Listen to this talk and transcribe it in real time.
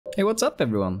Hey, what's up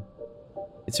everyone?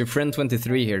 It's your friend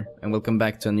 23 here, and welcome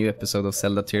back to a new episode of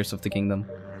Zelda Tears of the Kingdom.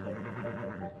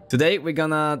 Today we're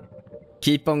gonna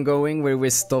keep on going where we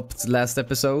stopped last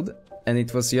episode, and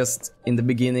it was just in the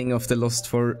beginning of the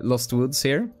Lost Woods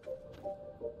here.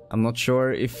 I'm not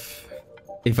sure if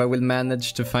I will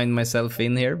manage to find myself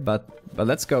in here, but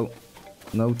let's go.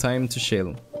 No time to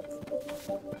chill.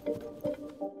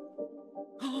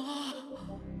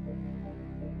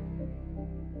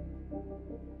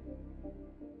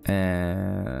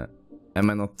 Am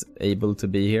I not able to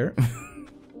be here?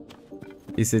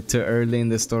 Is it too early in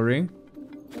the story?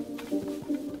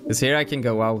 Because here I can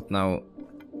go out now.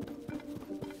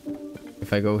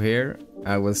 If I go here,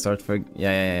 I will start for...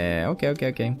 Yeah.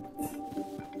 Okay.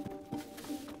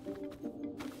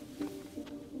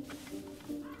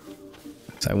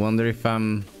 So I wonder if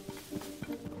I'm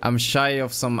shy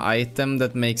of some item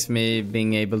that makes me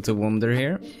being able to wander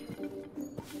here.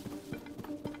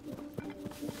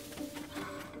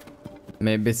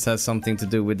 Maybe it has something to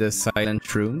do with the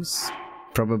silent rooms.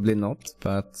 Probably not,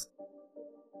 but...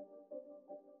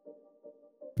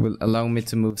 will allow me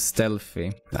to move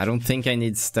stealthy. I don't think I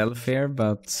need stealth here,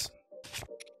 but...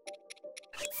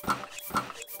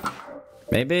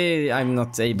 maybe I'm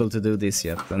not able to do this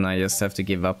yet, and I just have to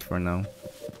give up for now.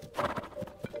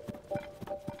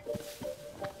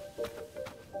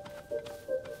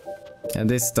 And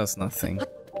this does nothing.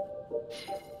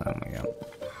 Oh my god.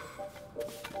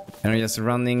 And you're just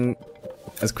running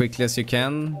as quickly as you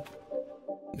can.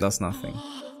 Does nothing.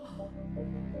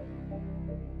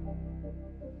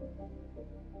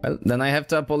 Well, then I have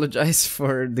to apologize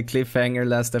for the cliffhanger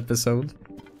last episode.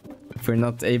 If we're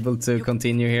not able to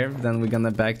continue here, then we're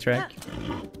gonna backtrack.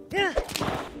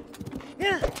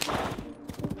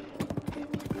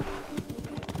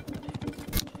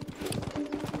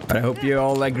 But I hope you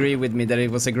all agree with me that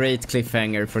it was a great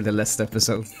cliffhanger for the last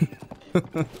episode.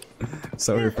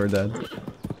 Sorry for that.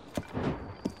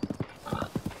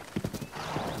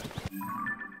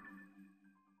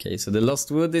 Okay, so the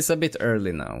Lost Wood is a bit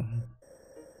early now.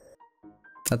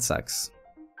 That sucks.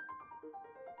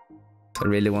 I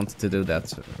really wanted to do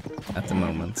that at the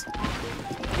moment.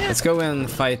 Let's go and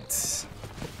fight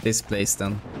this place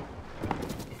then.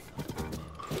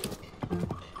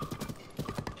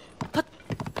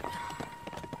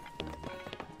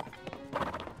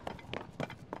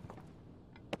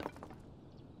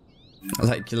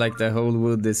 Like the whole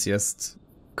wood is just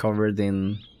covered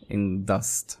in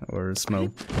dust or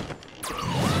smoke.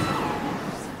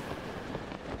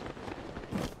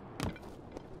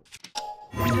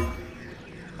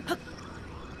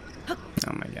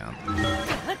 Oh my god.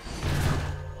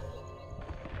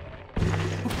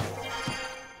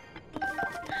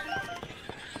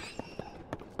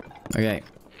 Okay,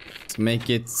 to make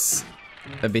it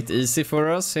a bit easy for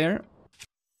us here,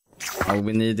 all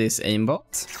we need is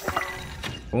aimbot.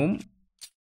 Boom.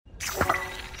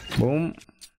 Boom.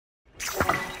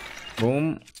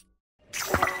 Boom.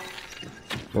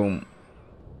 Boom.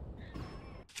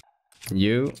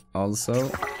 You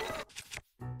also.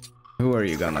 Who are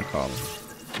you gonna call?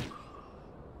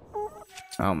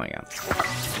 Oh my god.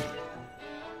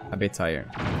 A bit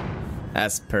higher.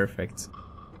 That's perfect.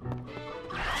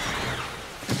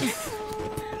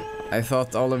 I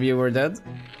thought all of you were dead.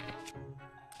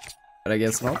 But I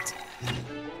guess not.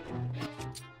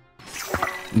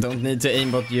 Don't need to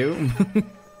aimbot you.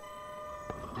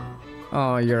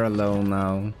 Oh, you're alone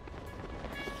now.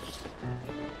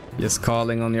 Just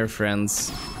calling on your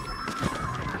friends.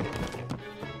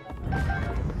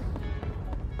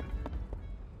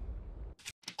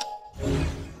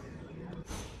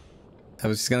 I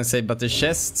was just gonna say, but the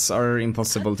chests are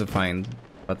impossible to find.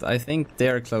 But I think they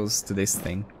are close to this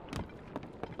thing.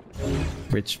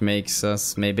 Which makes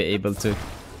us maybe able to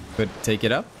take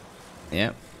it up.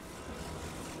 Yeah.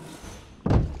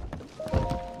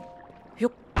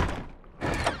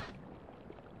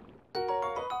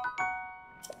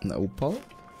 An opal.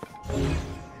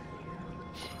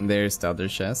 There's the other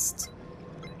chest.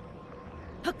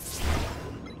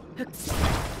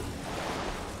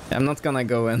 I'm not gonna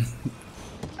go and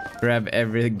grab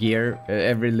every gear,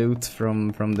 every loot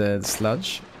from the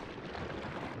sludge.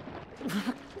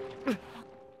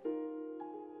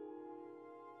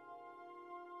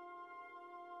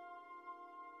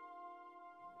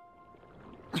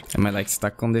 Am I like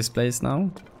stuck on this place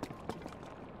now?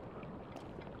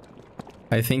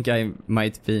 I think I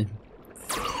might be.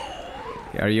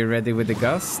 Are you ready with the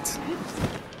gust?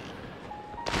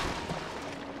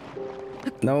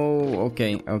 No,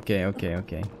 okay.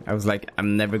 I was like,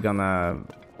 I'm never gonna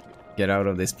get out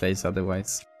of this place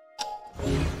otherwise.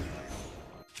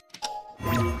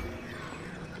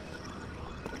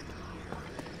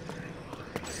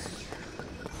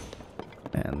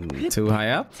 Too high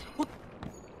up?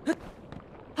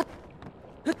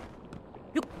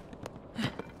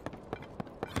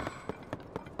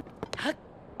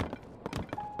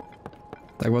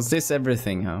 Like, was this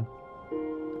everything, huh?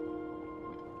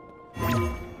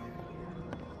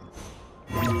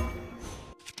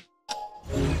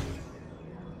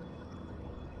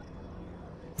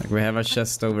 Like, we have a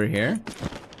chest over here.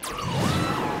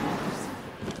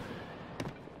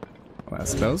 Oh,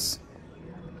 that's close.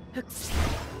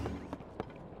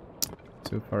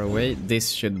 Too far away.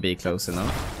 This should be close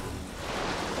enough.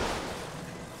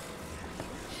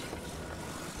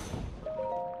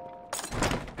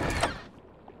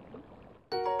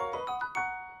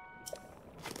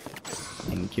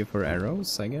 Thank you for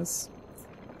arrows, I guess.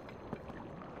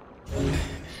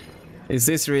 Is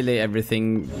this really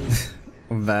everything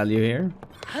of value here?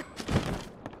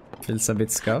 Feels a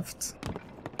bit scuffed.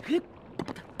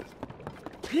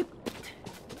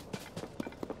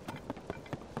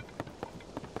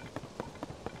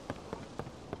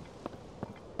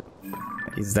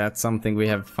 Is that something we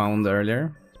have found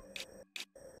earlier?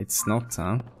 It's not,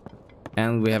 huh?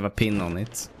 And we have a pin on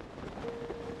it.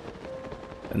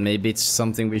 And maybe it's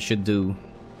something we should do.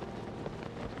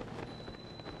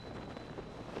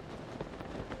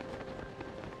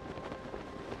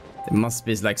 There must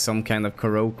be like some kind of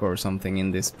karaoke or something in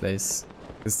this place.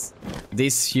 It's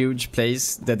this huge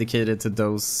place dedicated to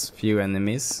those few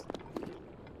enemies.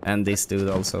 And this dude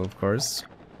also, of course.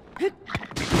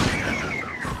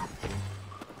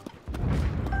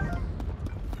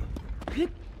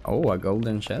 Oh, a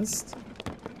golden chest.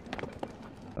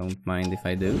 Don't mind if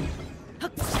I do.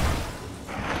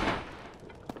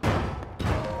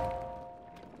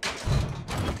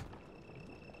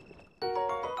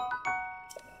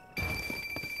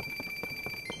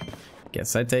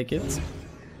 Guess I take it.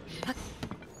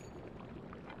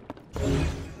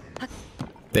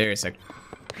 There is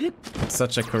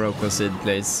such a Kuroko seed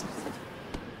place.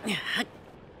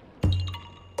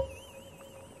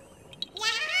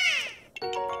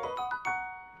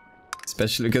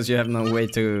 Especially because you have no way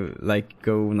to like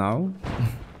go now.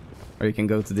 Or you can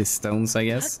go to these stones, I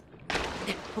guess.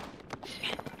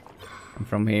 And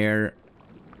from here.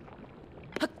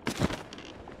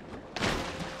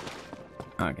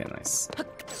 Okay, nice.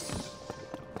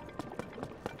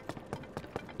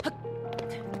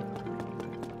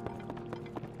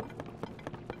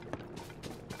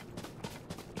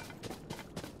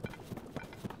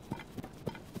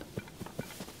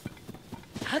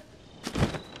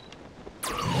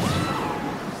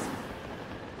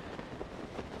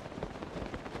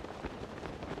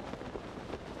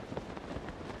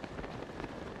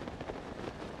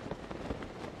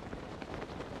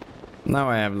 Now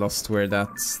I have lost where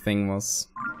that thing was.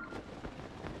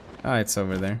 Ah, it's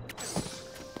over there.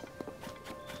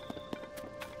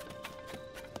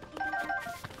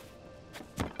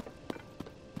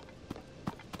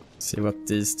 See what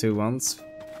these two want.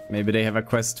 Maybe they have a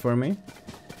quest for me.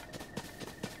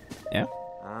 Yeah.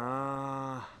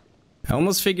 I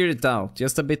almost figured it out.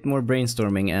 Just a bit more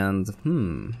brainstorming and...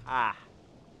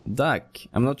 Duck,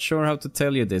 I'm not sure how to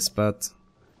tell you this, but...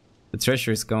 the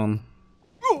treasure is gone.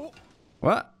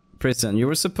 What? Prison, you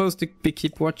were supposed to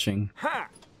keep watching.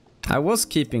 I was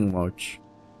keeping watch.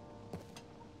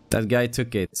 That guy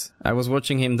took it. I was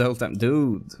watching him the whole time.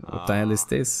 Dude, what the hell is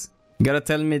this? You gotta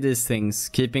tell me these things.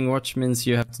 Keeping watch means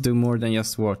you have to do more than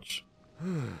just watch.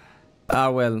 Ah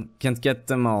well, can't get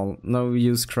them all. No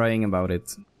use crying about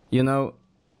it. You know,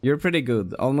 you're pretty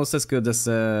good. Almost as good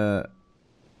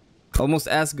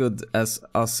as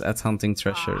us at hunting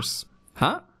treasures.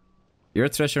 Huh? You're a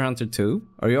treasure hunter too?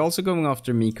 Are you also going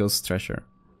after Miko's treasure?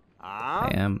 I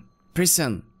am.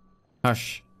 Prison!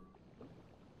 Hush.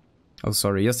 Oh,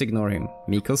 sorry, just ignore him.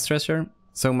 Miko's treasure?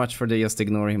 So much for the just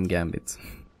ignore him gambit.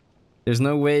 There's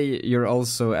no way you're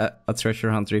also a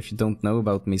treasure hunter if you don't know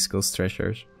about Misko's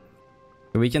treasures.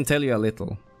 So we can tell you a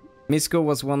little. Misko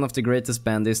was one of the greatest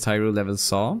bandits Hyrule ever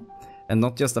saw, and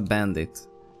not just a bandit.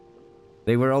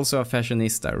 They were also a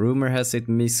fashionista. Rumor has it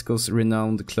Misko's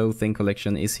renowned clothing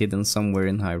collection is hidden somewhere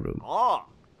in Hyrule.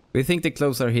 We think the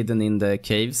clothes are hidden in the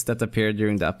caves that appeared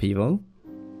during the upheaval.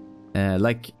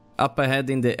 Like up ahead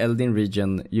in the Eldin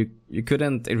region, you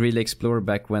couldn't really explore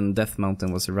back when Death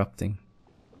Mountain was erupting.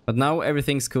 But now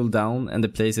everything's cooled down and the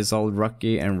place is all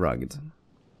rocky and rugged.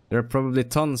 There are probably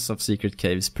tons of secret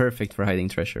caves perfect for hiding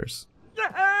treasures.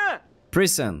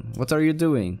 Prison, what are you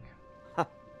doing?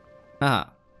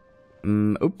 Haha.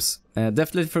 Oops.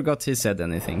 Definitely forgot he said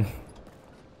anything.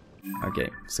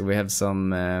 Okay, so we have some...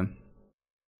 by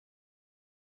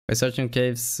searching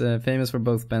caves, famous for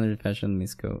both bandit fashion and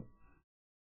Misko.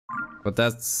 But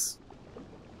that's...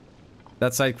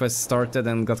 That side quest started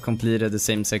and got completed the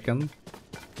same second.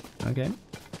 Okay.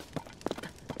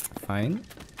 Fine.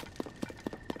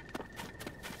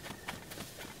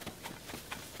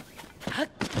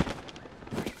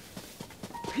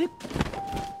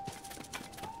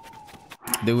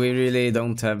 Do we really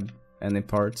don't have any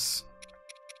parts?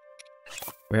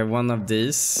 We have one of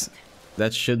these.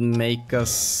 That should make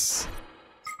us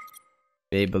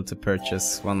be able to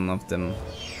purchase one of them.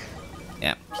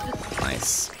 Yeah,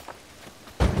 nice.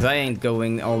 'Cause I ain't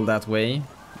going all that way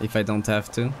if I don't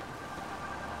have to.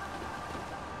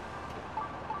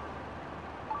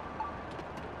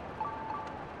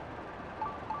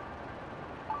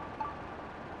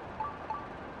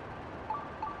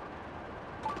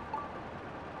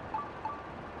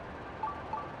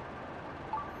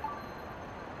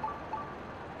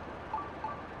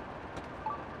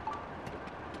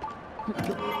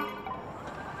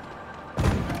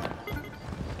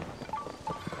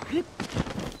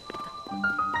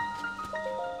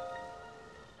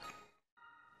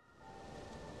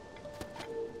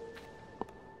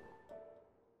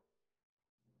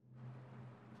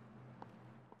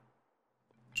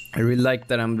 I really like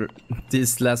that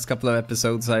these last couple of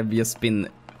episodes I've just been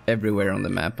everywhere on the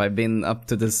map. I've been up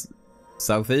to the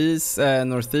southeast,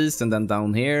 northeast, and then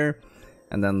down here,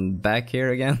 and then back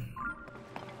here again.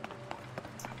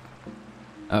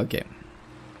 Okay.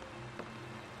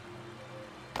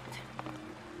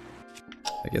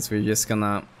 I guess we're just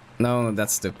gonna... No,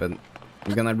 that's stupid.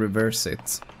 We're gonna reverse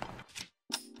it.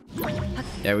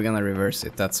 Yeah, we're gonna reverse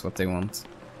it. That's what they want.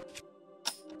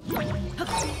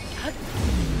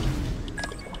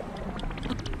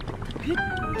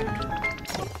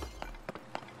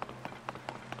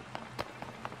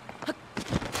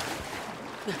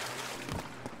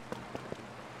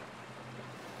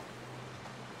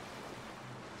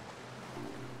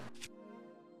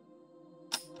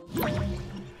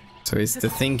 So is the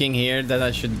thinking here that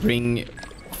I should bring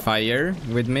fire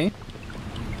with me?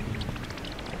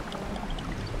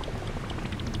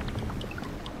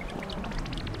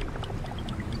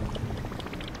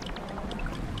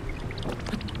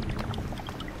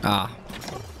 Ah.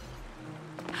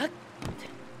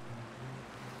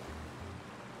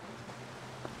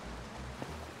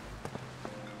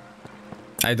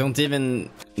 I don't even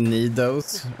need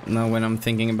those now when I'm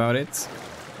thinking about it.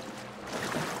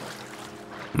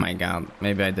 My god,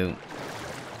 maybe I do.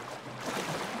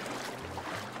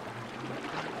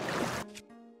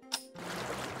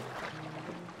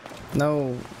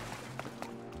 No.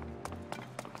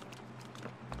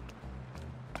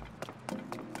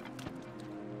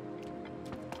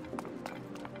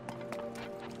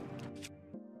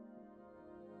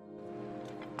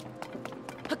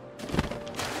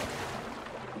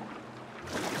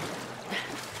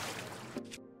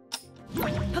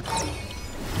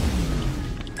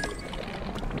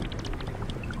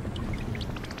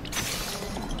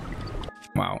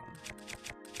 Wow.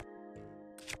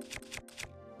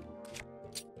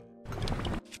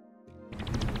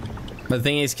 But the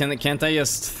thing is, can't I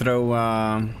just throw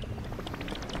I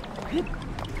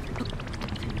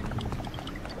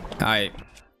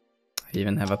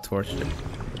even have a torch there.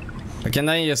 But can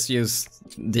I just use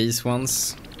these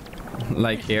ones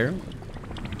like here?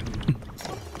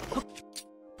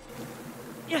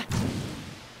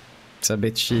 It's a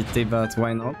bit cheaty, but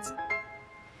why not?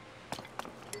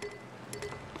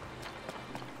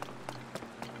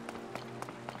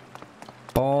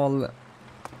 All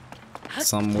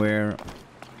somewhere.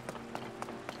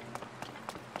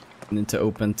 Need to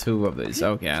open 2 of these.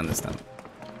 Okay, I understand.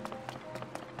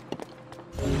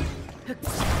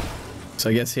 So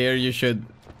I guess here you should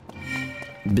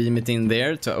beam it in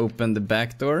there to open the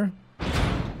back door.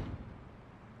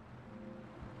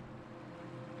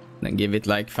 Then give it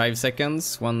like 5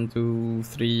 seconds. 1, 2,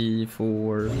 3,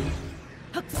 4.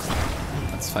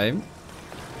 That's 5.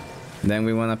 Then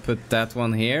we want to put that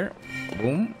one here.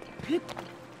 Boom.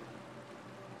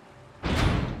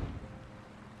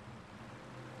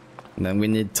 And then we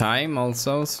need time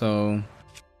also, so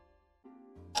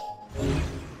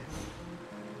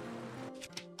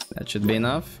that should be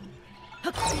enough.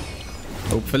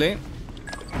 Hopefully.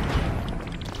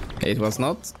 It was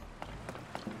not.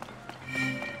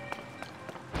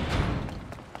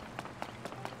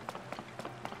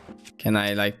 Can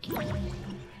I like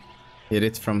hit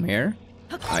it from here?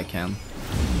 I can.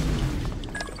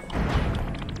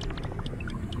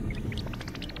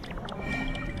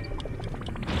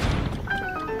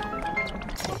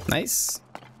 Nice.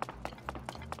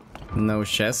 No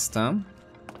chest, huh?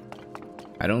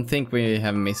 I don't think we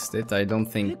have missed it. I don't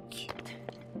think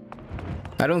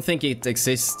it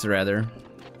exists, rather.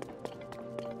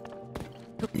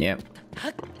 Yeah.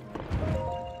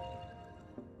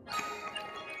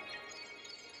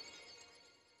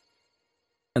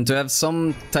 And to have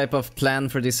some type of plan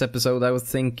for this episode, I was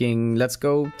thinking, let's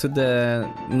go to the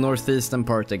northeastern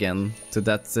part again, to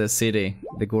that city,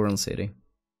 the Goron city.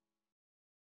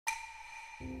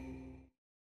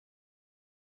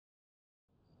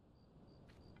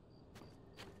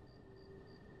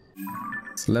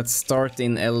 So let's start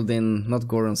in Eldin, not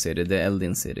Goron city, the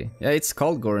Eldin city. Yeah, it's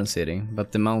called Goron city,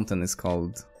 but the mountain is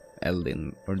called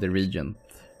Eldin, or the region,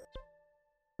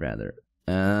 rather.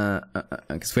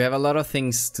 Because we have a lot of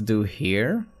things to do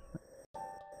here.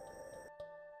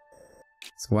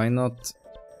 So why not?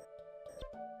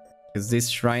 Because this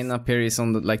shrine up here is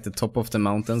on the, like the top of the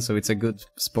mountain, so it's a good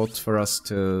spot for us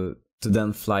to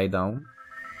then fly down.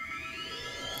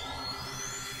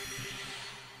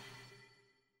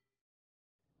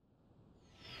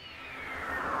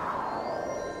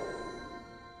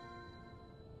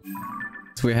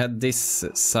 So we had this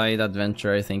side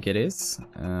adventure, I think it is.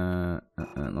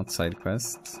 Not side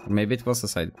quest. Maybe it was a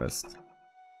side quest.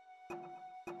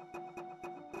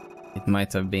 It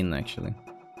might have been, actually.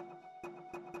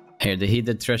 Here, the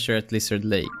hidden treasure at Lizard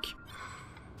Lake.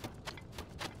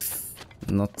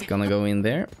 Not gonna go in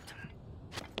there.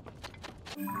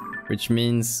 Which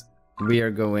means we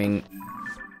are going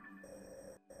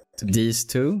to these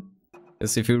two.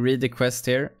 Because if you read the quest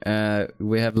here,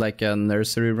 we have like a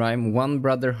nursery rhyme. One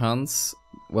brother hunts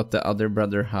what the other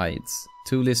brother hides.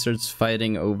 Two lizards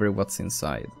fighting over what's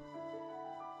inside.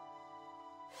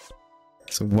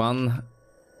 So one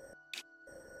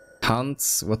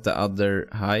hunts what the other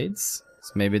hides.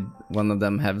 So maybe one of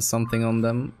them have something on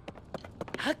them.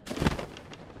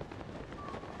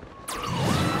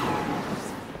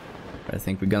 I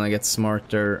think we're gonna get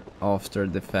smarter after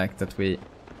the fact that we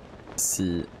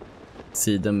see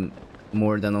them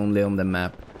more than only on the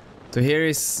map. So here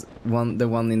is the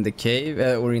one in the cave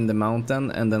or in the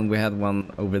mountain, and then we had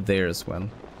one over there as well.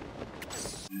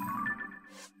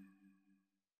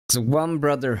 So one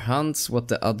brother hunts what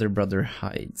the other brother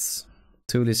hides.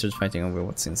 Two lizards fighting over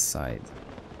what's inside.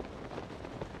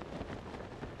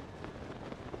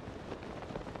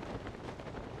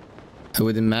 I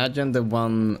would imagine the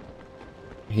one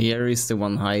here is the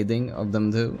one hiding of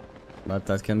them too, but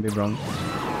that can be wrong.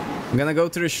 I'm gonna go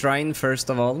to the shrine first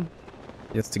of all,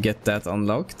 just to get that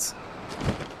unlocked.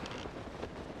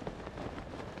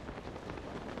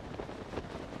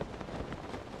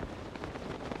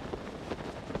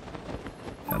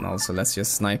 And also let's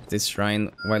just snipe this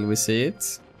shrine while we see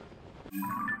it.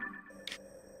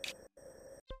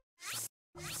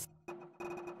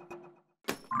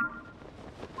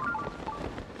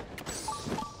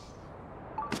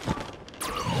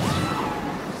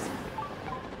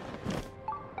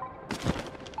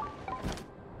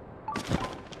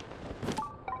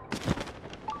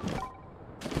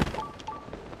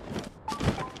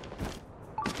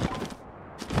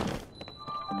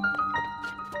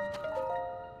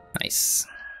 Nice.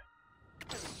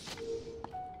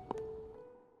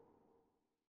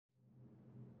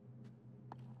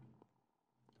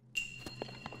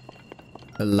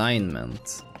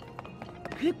 Alignment.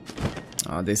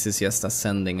 Oh, this is just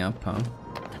ascending up, huh?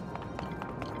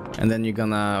 And then you're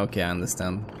gonna... Okay, I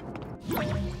understand.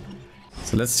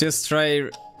 So let's just try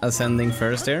ascending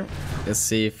first here. Let's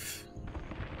see if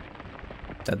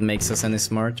that makes us any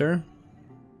smarter.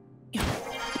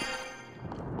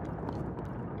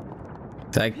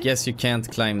 I guess you can't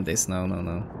climb this. No, no,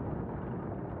 no.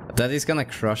 That is gonna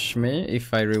crush me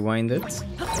if I rewind it.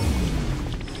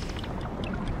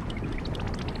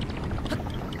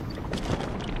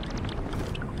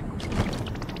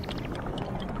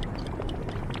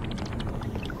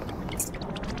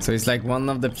 So it's like one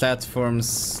of the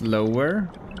platforms lower.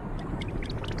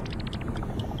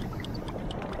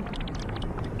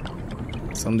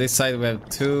 So on this side we have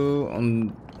two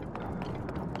on...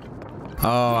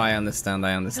 Oh, I understand.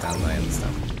 We're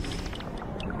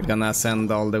gonna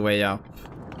ascend all the way up.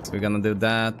 So we're gonna do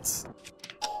that.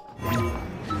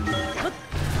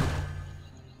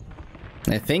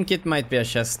 I think it might be a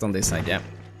chest on this side, yeah.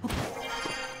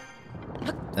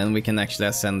 Then we can actually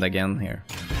ascend again here.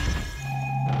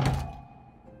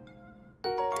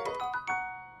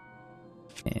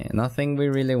 Yeah, nothing we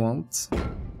really want.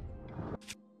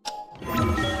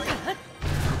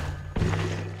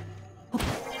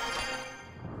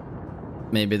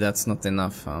 Maybe that's not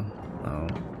enough, huh? No.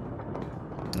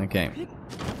 Okay.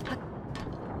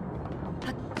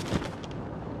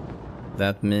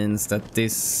 That means that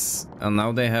this... Oh,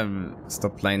 now they have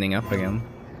stopped lining up again.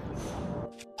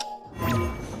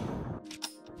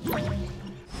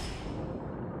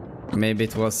 Maybe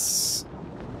it was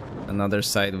another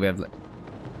side we have...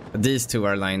 These two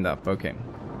are lined up, okay.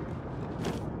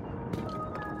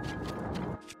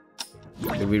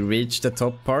 Do we reach the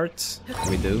top part?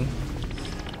 We do.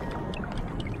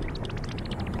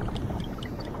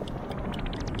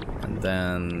 And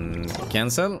then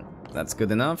cancel. That's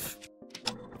good enough.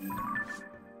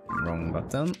 Wrong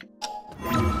button.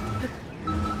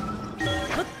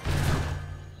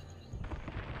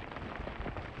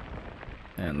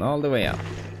 And all the way up.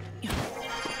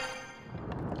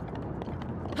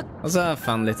 Was a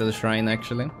fun little shrine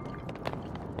actually.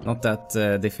 Not that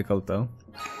difficult though.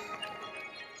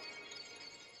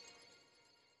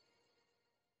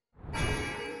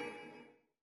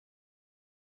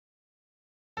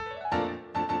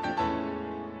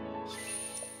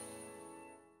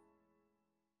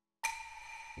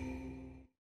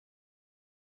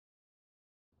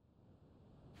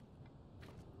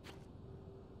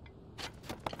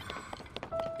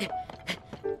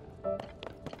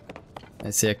 I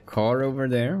see a car over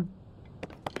there.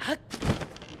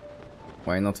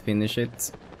 Why not finish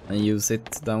it and use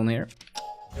it down here?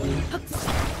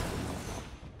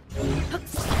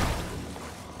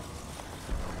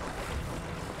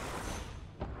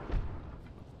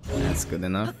 That's good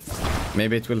enough.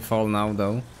 Maybe it will fall now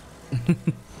though.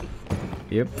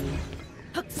 Yep.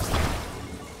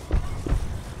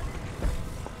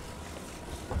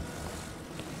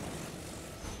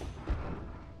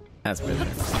 That's better.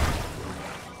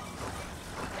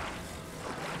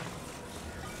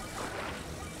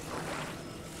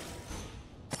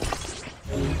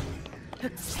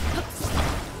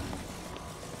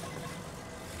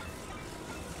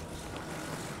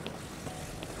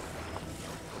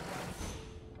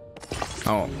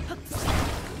 Oh.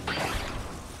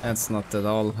 That's not at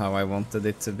all how I wanted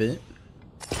it to be.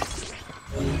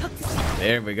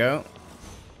 There we go.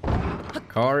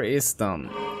 Car is done.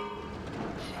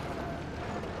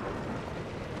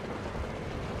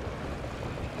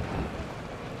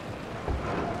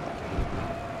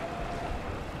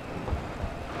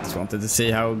 Just wanted to see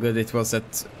how good it was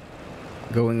at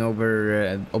going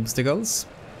over obstacles.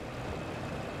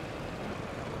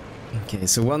 Okay,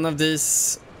 so one of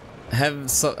these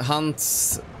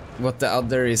hunts what the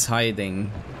other is hiding.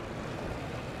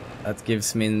 That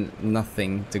gives me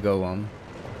nothing to go on.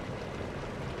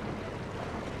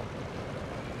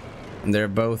 And they're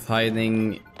both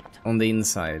hiding on the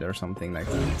inside or something like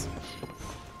that.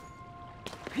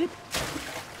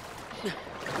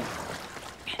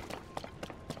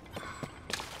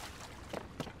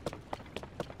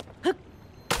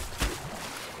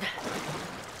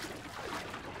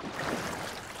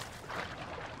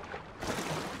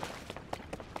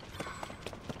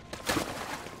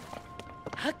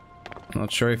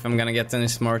 Not sure if I'm gonna get any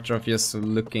smarter of just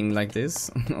looking like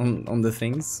this on the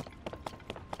things.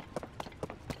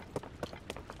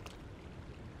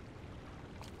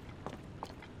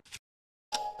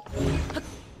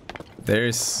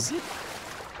 There's...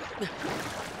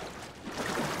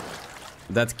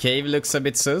 That cave looks a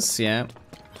bit sus, yeah.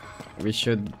 We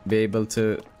should be able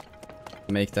to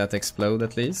make that explode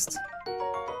at least.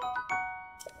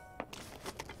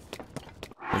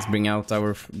 Let's bring out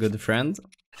our good friend.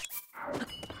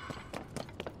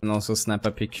 And also snap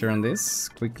a picture on this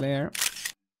quickly here.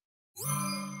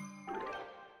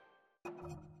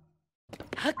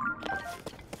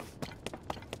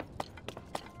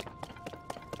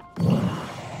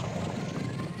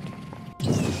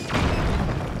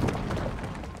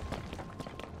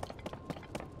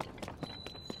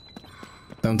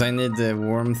 Don't I need the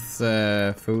warmth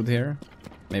food here?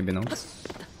 Maybe not.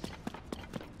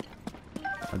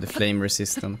 Or the flame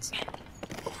resistant.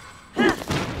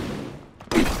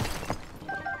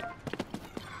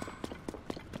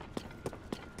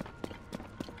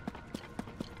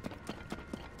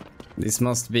 This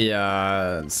must be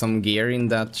some gear in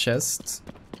that chest.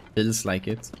 Feels like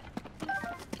it.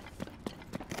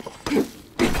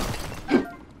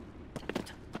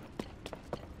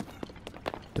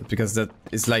 Because that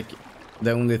is like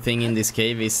the only thing in this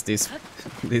cave is this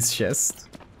chest.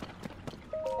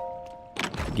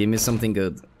 Give me something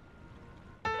good.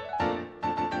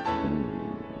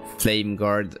 Flame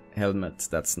guard helmet,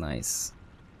 that's nice.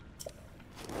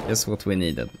 Just what we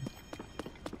needed.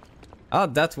 Ah,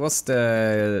 that was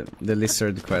the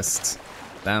lizard quest.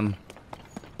 Damn.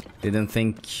 Didn't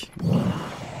think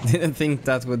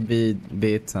that would be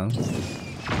it, huh?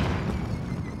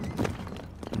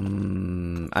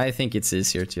 I think it's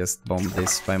easier to just bomb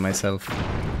this by myself.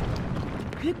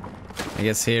 I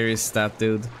guess here is that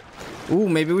dude. Ooh,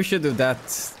 maybe we should do that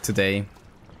today.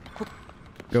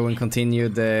 Go and continue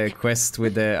the quest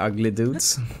with the ugly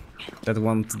dudes that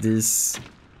want these.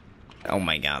 Oh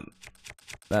my god.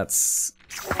 That's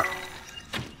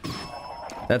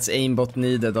That's aimbot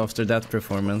needed after that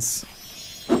performance.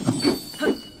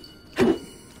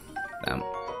 Damn.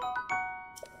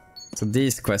 So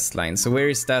these quest lines. So where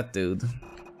is that dude?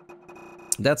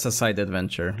 That's a side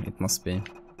adventure, it must be.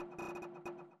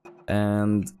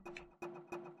 And...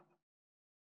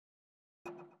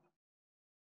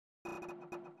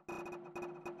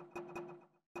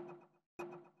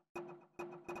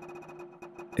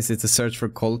 is it a search for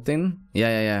Coltin?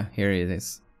 Yeah, here it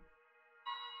is.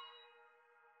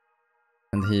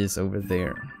 And he is over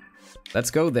there.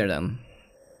 Let's go there then.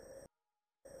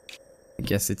 I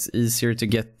guess it's easier to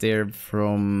get there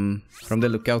from the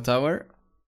lookout tower.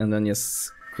 And then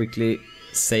just quickly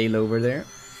sail over there.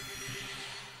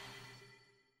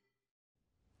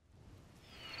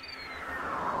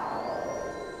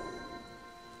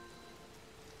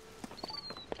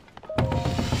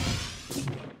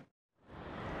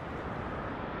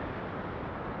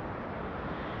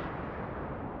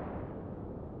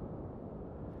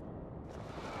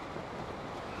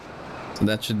 So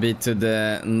that should be to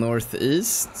the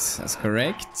northeast, that's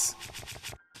correct.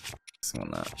 Just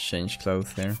wanna change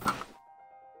clothes here.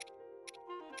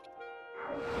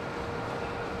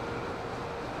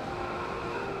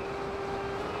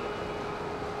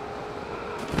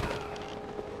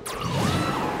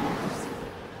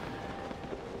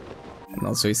 And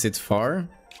also, is it far?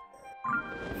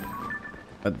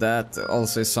 But that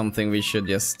also is something we should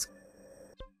just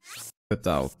put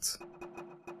out.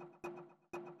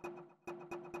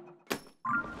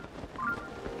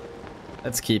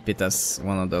 Let's keep it as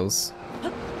one of those.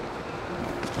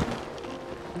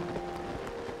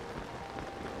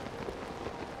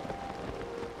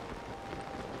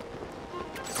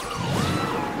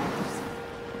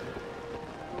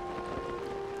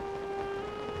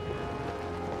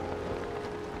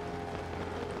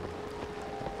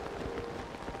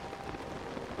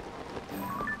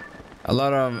 A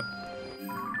lot of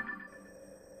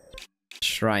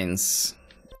shrines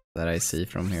that I see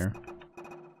from here.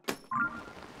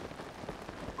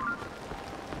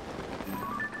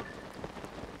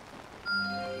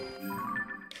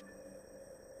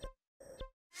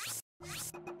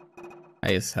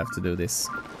 I just have to do this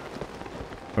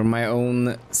for my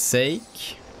own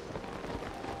sake.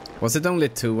 Was it only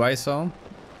 2 I saw?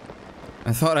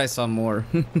 I thought I saw more.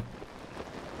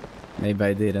 Maybe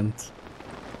I didn't.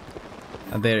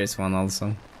 There is one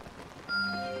also.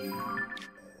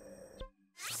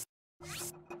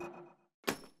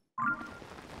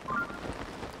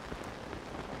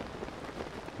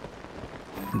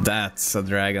 That's a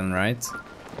dragon, right?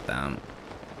 Damn.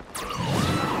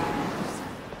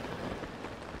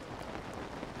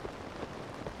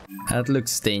 That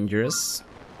looks dangerous.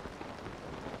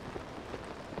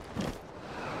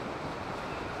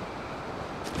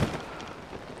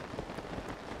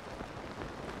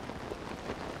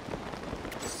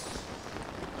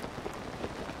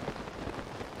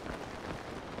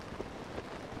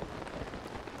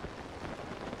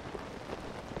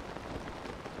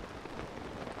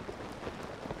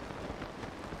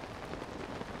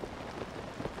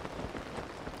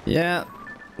 Yeah,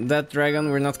 that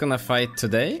dragon we're not gonna fight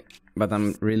today, but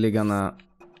I'm really gonna...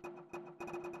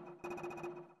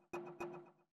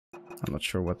 I'm not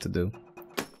sure what to do.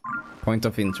 Point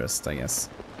of interest, I guess.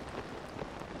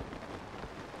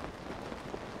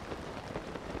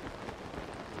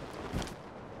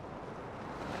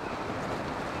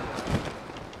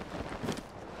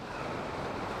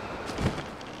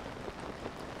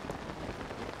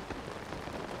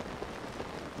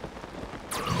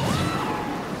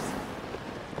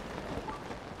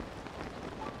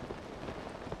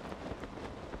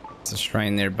 A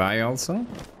shrine nearby also.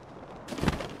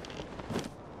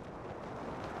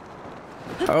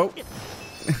 Oh.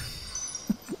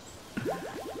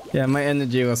 Yeah, my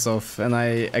energy was off and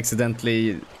I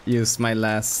accidentally used my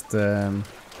last... Is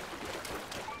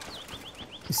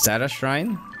that a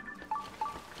shrine?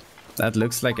 That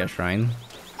looks like a shrine.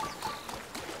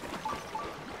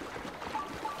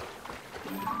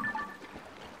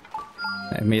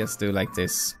 Let me just do like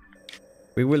this.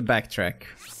 We will backtrack,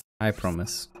 I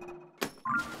promise.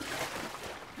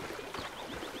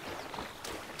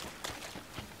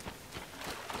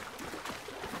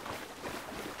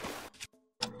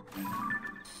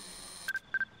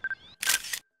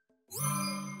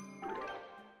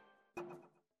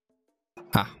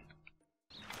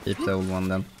 Keep the old one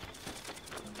then.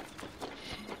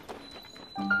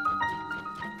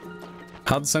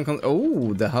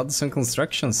 Oh, the Hudson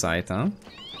construction site, huh?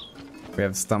 We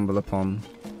have stumbled upon.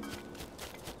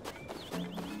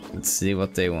 Let's see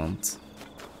what they want.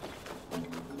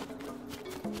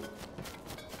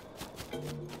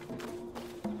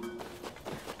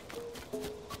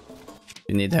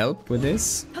 You need help with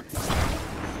this?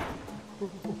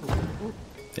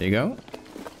 There you go.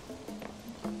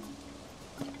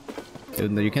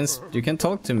 Dude, you can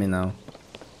talk to me now.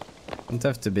 Don't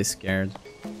have to be scared.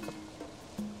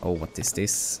 Oh, what is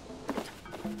this?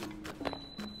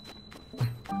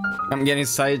 I'm getting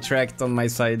sidetracked on my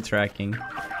sidetracking.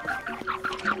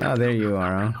 Ah, there you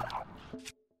are, huh?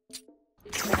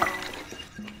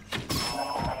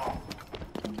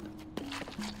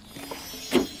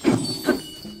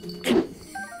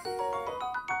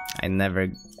 I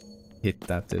never hit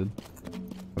that, dude.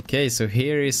 Okay, so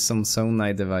here is some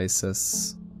Sonai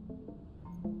devices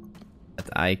that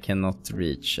I cannot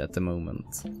reach at the moment.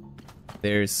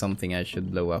 There is something I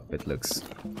should blow up, it looks.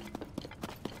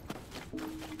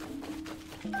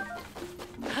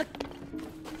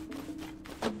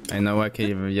 I know I could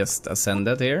have just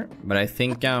ascended here, but I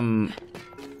think I'm...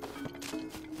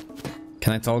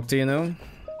 Can I talk to you now?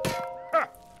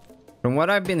 From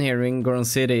what I've been hearing, Goron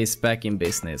City is back in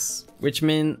business, which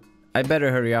means I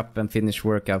better hurry up and finish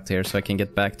work out here so I can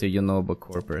get back to Yonobo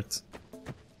Corporate.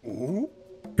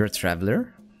 You're a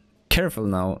traveler? Careful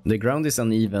now, the ground is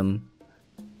uneven.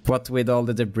 What with all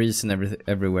the debris and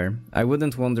everywhere. I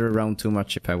wouldn't wander around too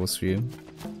much if I was you.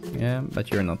 Yeah, but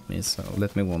you're not me, so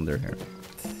let me wander here.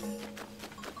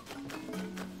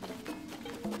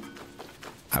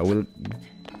 I will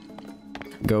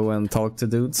go and talk to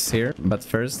dudes here, but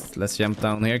first let's jump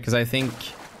down here because I think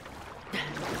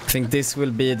this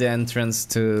will be the entrance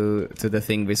to the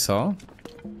thing we saw.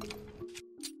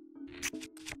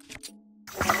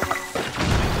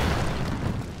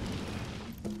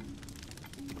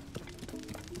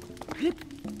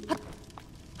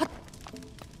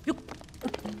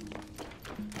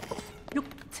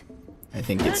 I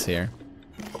think it's here.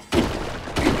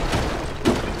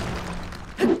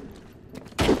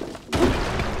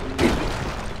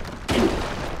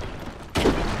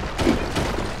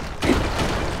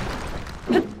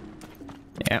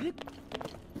 Yeah.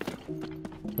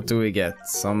 What do we get?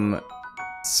 Some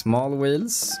small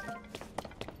wheels.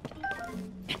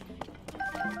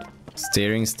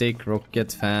 Steering stick,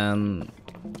 rocket fan,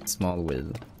 small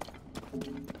wheel.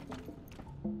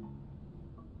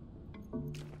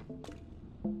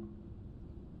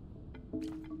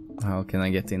 How can I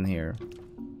get in here?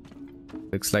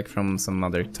 Looks like from some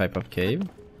other type of cave.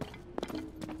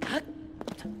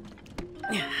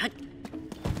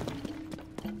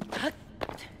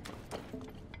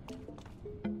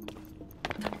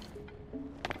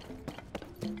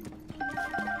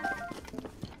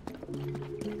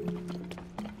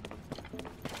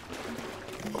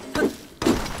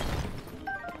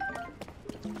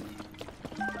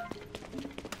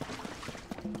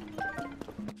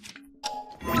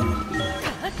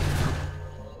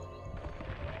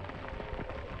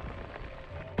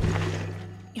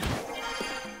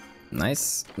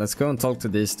 Nice. Let's go and talk to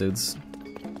these dudes.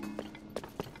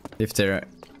 If there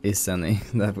is any,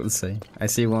 that will say. I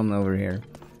see one over here.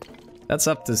 That's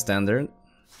up to standard.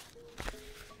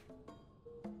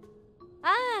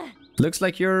 Looks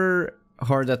like you're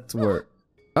hard at work.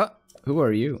 Ah, who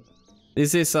are you?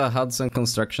 This is a Hudson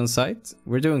construction site.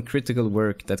 We're doing critical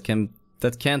work that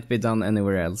can't be done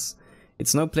anywhere else.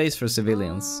 It's no place for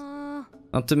civilians.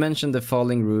 Not to mention the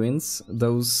falling ruins.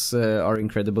 Those are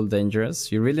incredibly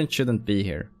dangerous. You really shouldn't be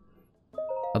here.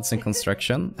 Hudson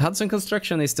Construction. Hudson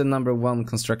Construction is the #1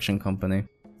 construction company.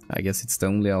 I guess it's the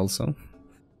only also.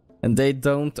 And they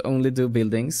don't only do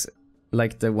buildings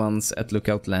like the ones at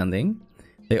Lookout Landing.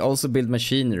 They also build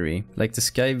machinery like the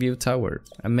Skyview Tower.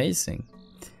 Amazing.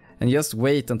 And just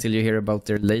wait until you hear about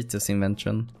their latest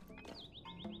invention.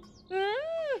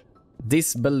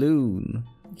 This balloon.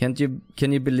 Can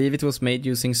you believe it was made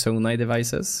using Sonai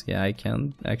devices? Yeah, I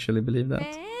can actually believe that.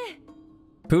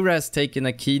 Pura has taken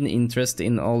a keen interest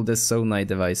in all the Sonai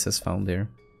devices found here.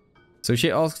 So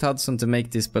she asked Hudson to make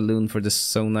this balloon for the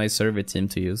Sonai survey team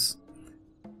to use.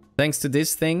 Thanks to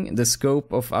this thing, the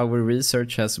scope of our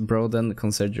research has broadened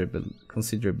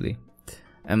considerably.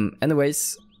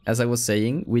 Anyways, as I was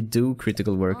saying, we do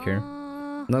critical work here.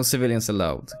 No civilians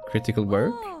allowed. Critical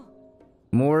work?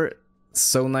 More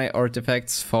Sonai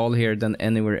artifacts fall here than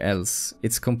anywhere else.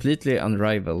 It's completely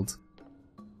unrivaled.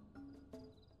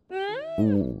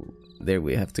 Ooh, there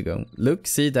we have to go. Look,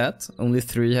 see that? Only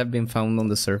 3 have been found on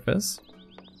the surface.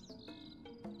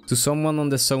 To someone on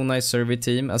the Sonai survey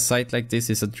team, a site like this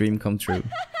is a dream come true.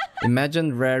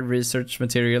 Imagine rare research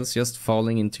materials just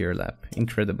falling into your lap.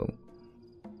 Incredible.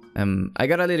 I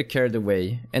got a little carried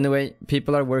away. Anyway,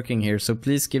 people are working here, so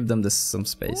please give them some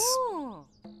space.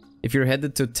 If you're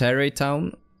headed to Terray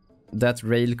Town, that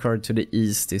rail car to the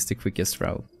east is the quickest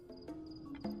route.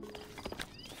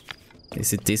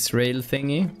 Is it this rail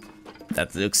thingy?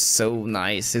 That looks so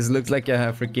nice. It looks like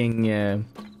a freaking...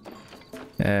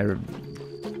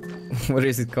 what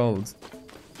is it called?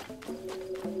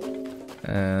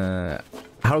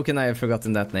 How can I have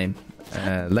forgotten that name?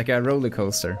 Like a roller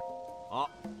coaster.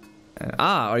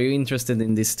 Are you interested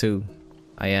in this too?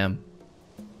 I am.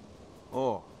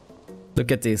 Oh.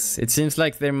 Look at this. It seems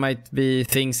like there might be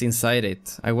things inside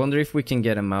it. I wonder if we can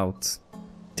get them out.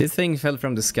 This thing fell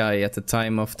from the sky at the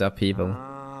time of the upheaval.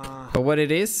 But what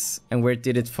it is, and where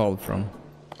did it fall from?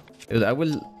 I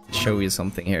will show you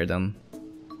something here then.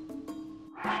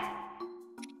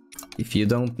 If you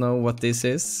don't know what this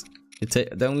is,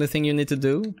 the only thing you need to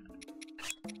do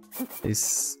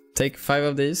is take 5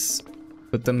 of these,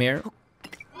 put them here,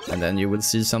 and then you will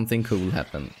see something cool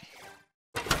happen.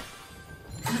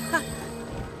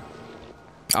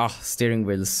 Ah, steering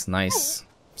wheels, nice.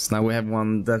 So now we have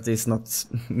one that is not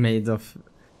made of...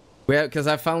 Well, because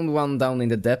I found one down in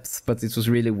the depths, but it was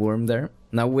really warm there.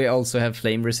 Now we also have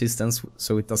flame resistance,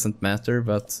 so it doesn't matter,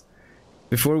 but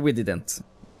before we didn't.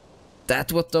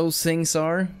 That what those things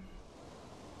are?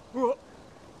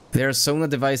 There are Sona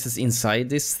devices inside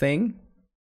this thing.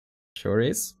 Sure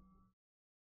is.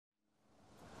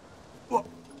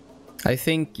 I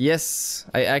think, yes,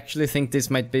 I actually think this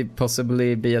might be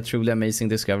possibly be a truly amazing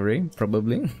discovery,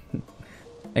 probably.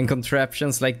 And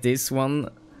contraptions like this one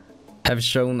have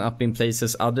shown up in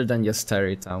places other than just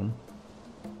Tarrytown.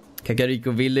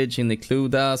 Kakariko village in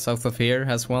Ecluda, south of here,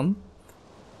 has one.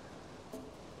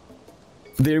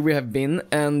 There we have been,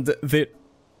 and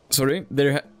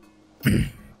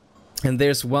and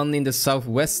there's one in the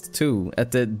southwest too,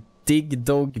 at the Dig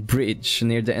Dog Bridge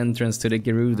near the entrance to the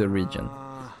Gerudo region.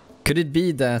 Could it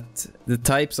be that the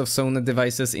types of Sona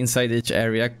devices inside each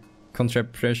area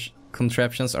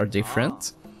contraptions are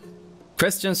different?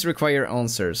 Questions require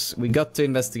answers. We got to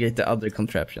investigate the other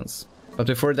contraptions. But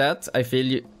before that, I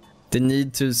feel the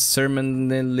need to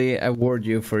ceremonially award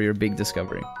you for your big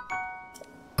discovery.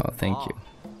 Oh, thank you.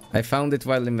 I found it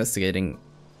while investigating.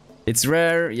 It's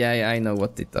rare. Yeah, I know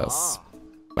what it does.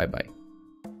 Bye-bye.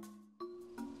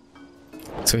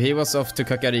 So he was off to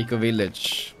Kakariko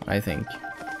village, I think.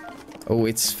 Oh,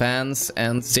 it's fans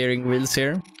and steering wheels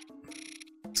here.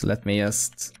 So let me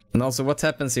just... And also, what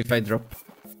happens if I drop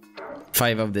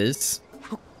 5 of these?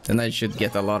 Then I should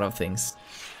get a lot of things.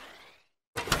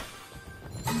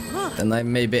 And I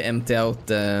maybe empty out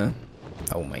the...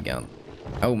 Oh my god.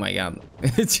 Oh my god.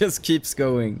 It just keeps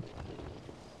going.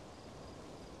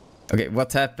 Okay,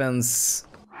 what happens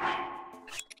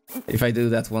if I do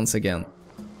that once again?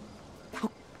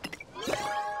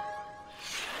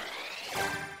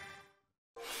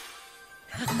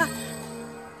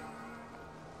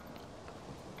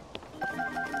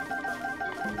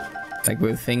 Like,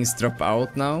 will things drop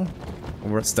out now?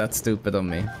 Or was that stupid of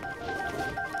me?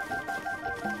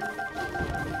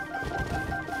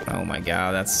 Oh my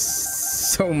god, that's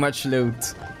so much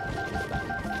loot.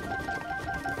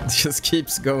 It just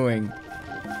keeps going.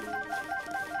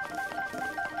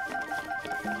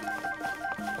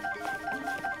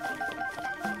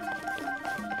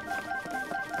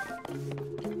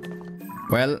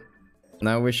 Well,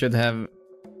 now we should have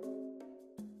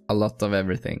a lot of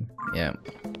everything. Yeah.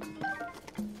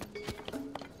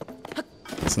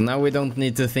 So now we don't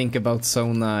need to think about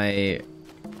Sona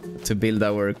to build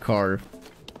our car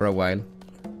for a while.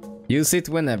 Use it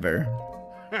whenever.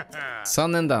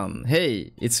 Son and done.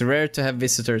 Hey, it's rare to have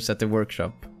visitors at the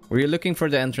workshop. Were you looking for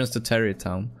the entrance to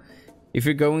Tarrytown? If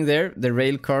you're going there, the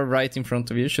rail car right in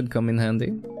front of you should come in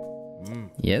handy.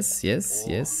 Yes, yes,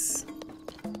 yes.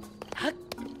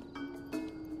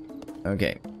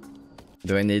 Okay.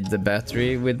 Do I need the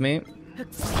battery with me?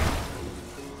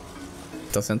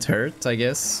 Doesn't hurt, I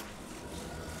guess.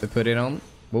 To put it on.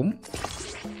 Boom.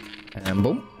 And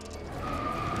boom.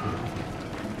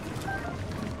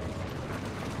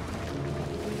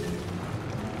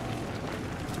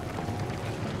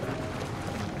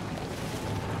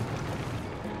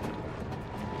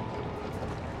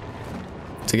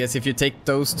 So I guess if you take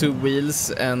those 2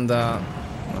 wheels and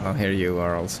oh, here you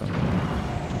are also.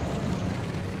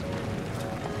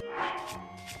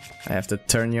 I have to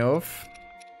turn you off.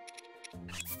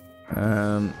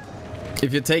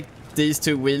 If you take these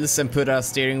 2 wheels and put a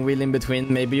steering wheel in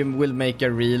between, maybe you will make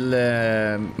a real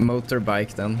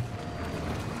motorbike then.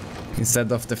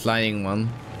 Instead of the flying one.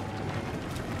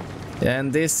 Yeah,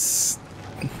 and this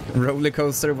roller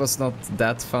coaster was not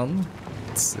that fun.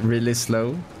 It's really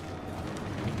slow.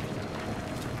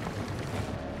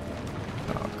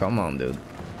 Oh, come on, dude.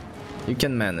 You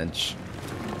can manage.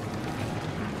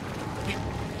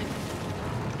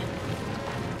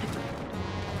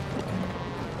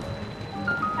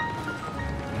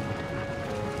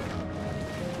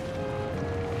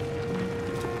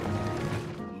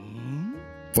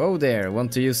 Whoa there,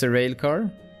 want to use a rail car?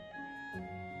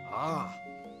 Ah.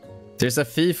 There's a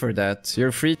fee for that.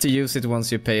 You're free to use it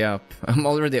once you pay up. I'm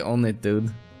already on it,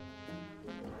 dude.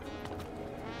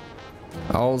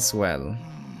 All's well.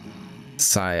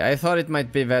 Sigh. I thought it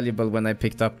might be valuable when I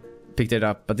picked it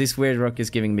up, but this weird rock is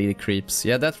giving me the creeps.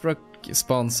 Yeah, that rock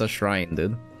spawns a shrine,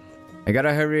 dude. I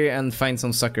gotta hurry and find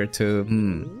some sucker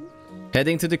to...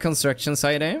 Heading to the construction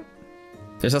site, eh?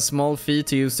 There's a small fee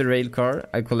to use the rail car.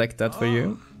 I'll collect that for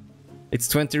you. It's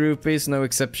 20 rupees, no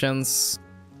exceptions.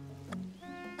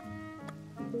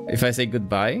 If I say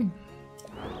goodbye.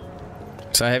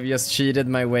 So I have just cheated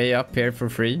my way up here for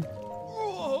free.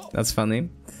 That's funny.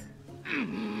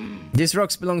 This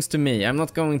rocks belongs to me. I'm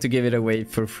not going to give it away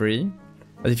for free.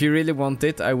 But if you really want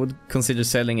it, I would consider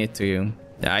selling it to you.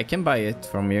 Yeah, I can buy it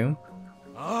from you.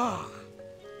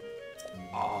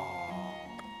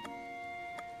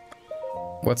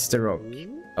 What's the rock?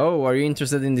 Oh, are you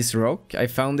interested in this rock? I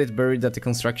found it buried at the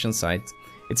construction site.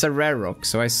 It's a rare rock,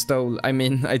 so I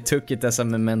took it as a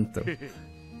memento.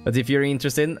 But if you're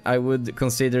interested, I would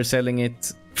consider selling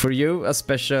it for you, a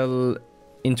special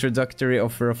introductory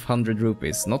offer of 100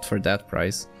 rupees. Not for that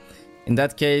price. In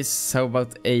that case, how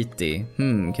about 80?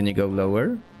 Can you go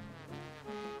lower?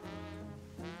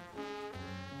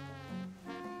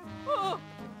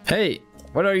 Hey,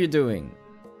 what are you doing?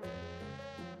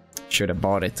 Should have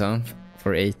bought it, huh?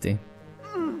 For 80.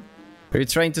 Are you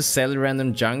trying to sell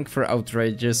random junk for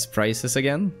outrageous prices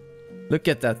again? Look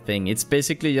at that thing. It's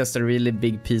basically just a really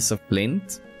big piece of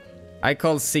flint. I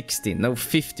call 60, no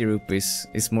 50 rupees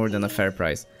is more than a fair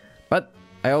price. But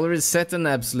I already set an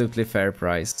absolutely fair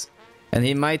price. And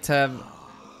he might have...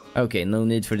 Okay, no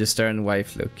need for the stern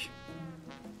wife look.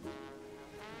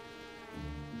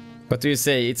 What do you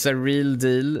say? It's a real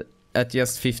deal at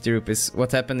just 50 rupees.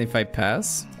 What happened if I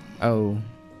pass? Oh.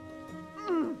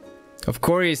 Of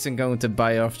course he isn't going to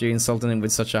buy after you insulted him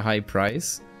with such a high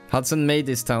price. Hudson made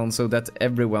this town so that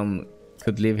everyone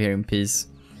could live here in peace.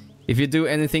 If you do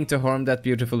anything to harm that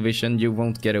beautiful vision, you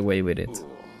won't get away with it.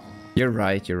 You're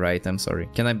right, I'm sorry.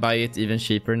 Can I buy it even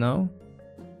cheaper now?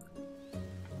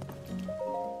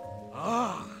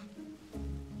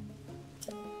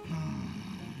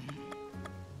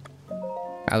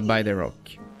 I'll buy the rock.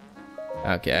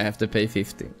 Okay, I have to pay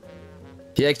 50.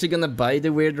 You actually gonna buy the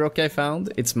weird rock I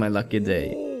found? It's my lucky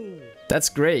day. That's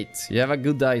great. You have a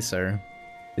good eye, sir.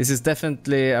 This is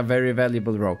definitely a very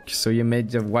valuable rock, so you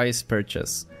made a wise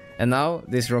purchase. And now,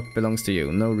 this rock belongs to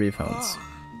you. No refunds.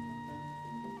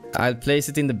 I'll place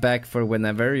it in the back for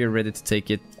whenever you're ready to take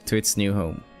it to its new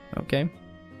home. Okay?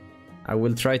 I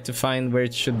will try to find where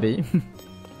it should be.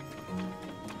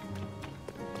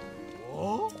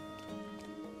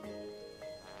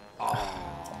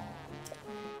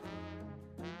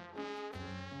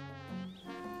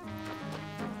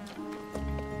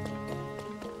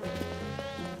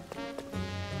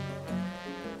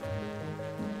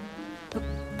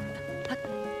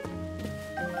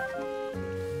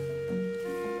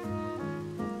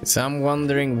 So I'm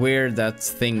wondering where that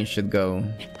thing should go.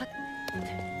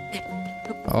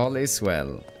 All is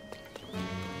well.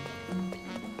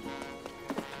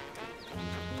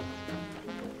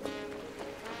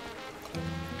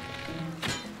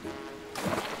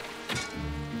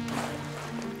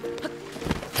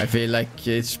 I feel like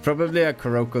it's probably a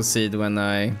Kuroko seed when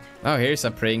I... Oh, here's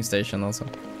a praying station also.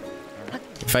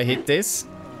 If I hit this...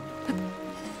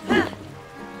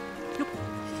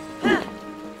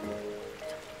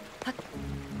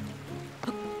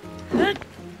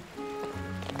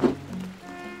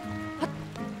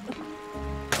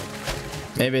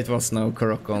 Maybe it was no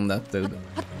Kuroko on that dude.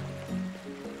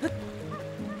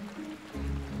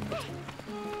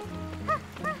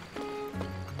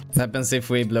 What happens if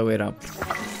we blow it up?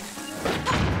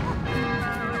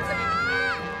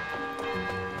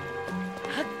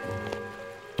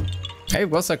 Hey, it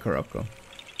was a Kuroko.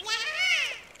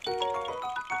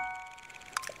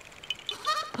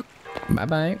 Bye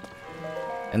bye.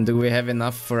 And do we have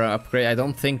enough for an upgrade? I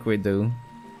don't think we do.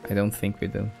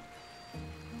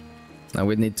 Now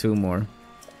we need 2 more.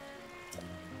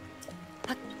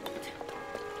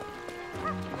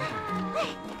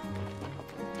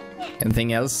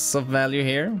 Anything else of value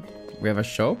here? We have a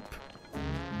shop.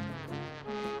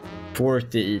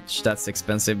 40 each, that's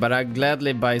expensive, but I'll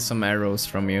gladly buy some arrows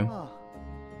from you.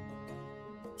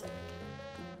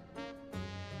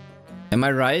 Am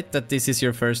I right that this is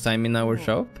your first time in our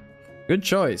shop? Good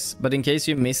choice, but in case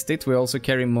you missed it, we also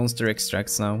carry monster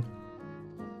extracts now.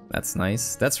 That's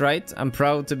nice. That's right, I'm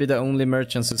proud to be the only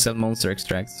merchants who sell monster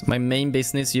extracts. My main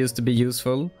business used to be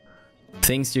useful.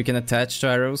 Things you can attach to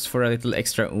arrows for a little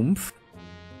extra oomph.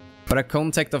 But a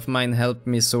contact of mine helped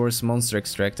me source monster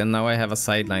extract, and now I have a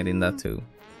sideline in that too.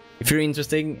 If you're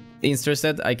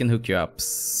interested, I can hook you up.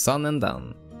 Sun and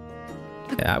done.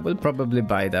 Yeah, I will probably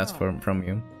buy that from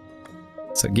you.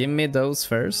 So give me those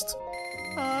first.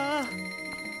 For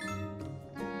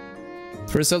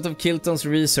result of Kilton's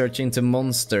research into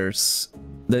monsters,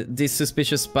 this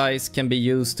suspicious spice can be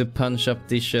used to punch up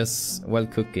dishes while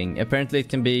cooking. Apparently it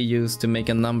can be used to make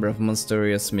a number of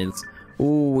monstrous meals.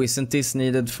 Ooh, isn't this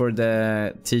needed for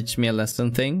the teach me a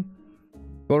lesson thing?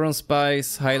 Goron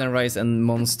spice, Highland rice, and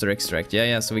monster extract.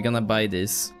 Yeah, so we're gonna buy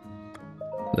these.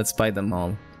 Let's buy them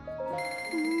all.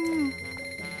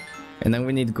 And then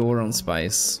we need Goron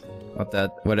spice.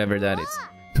 Whatever that is.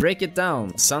 Break it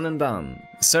down, Sun and done.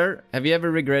 Sir, have you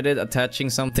ever regretted attaching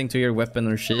something to your weapon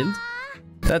or shield?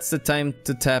 That's the time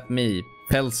to tap me,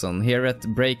 Pelson, here at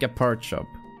Break Apart Shop.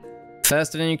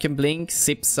 Faster than you can blink,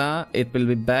 Sipsa, it will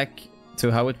be back to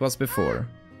how it was before.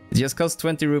 It just costs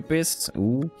 20 rupees.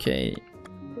 Okay.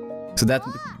 So that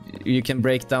you can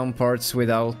break down parts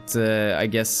without, I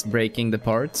guess, breaking the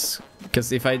parts.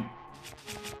 Because if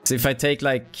I take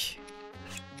like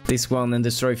this one and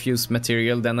destroy fused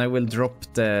material, then I will drop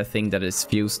the thing that is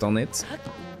fused on it,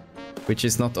 which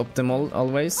is not optimal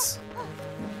always.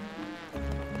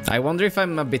 I wonder if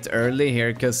I'm a bit early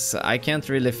here, because I can't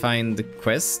really find the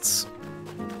quests.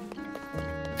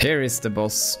 Here is the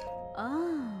boss.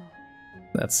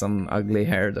 That's some ugly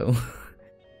hair though.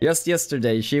 Just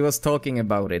yesterday she was talking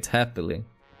about it happily.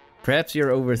 Perhaps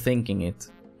you're overthinking it.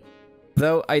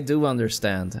 Though I do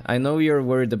understand. I know you're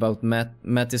worried about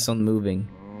Mattison moving.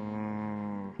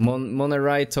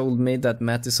 Monerai told me that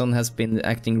Mattison has been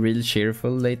acting real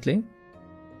cheerful lately.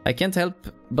 I can't help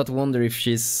but wonder if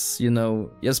she's, you know,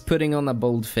 just putting on a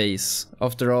bold face.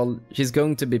 After all, she's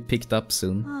going to be picked up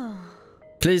soon.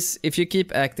 Please, if you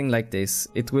keep acting like this,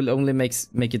 it will only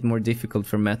make it more difficult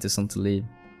for Mattison to leave.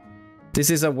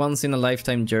 This is a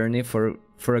once-in-a-lifetime journey for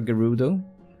a Gerudo.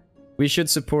 We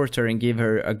should support her and give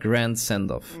her a grand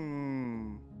send-off.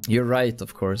 You're right,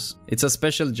 of course. It's a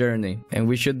special journey, and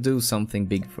we should do something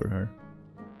big for her.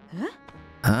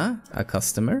 Huh? A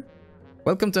customer?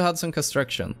 Welcome to Hudson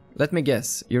Construction. Let me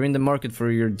guess, you're in the market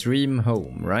for your dream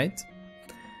home, right?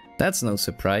 That's no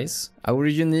surprise. Our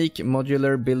unique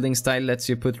modular building style lets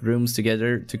you put rooms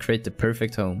together to create the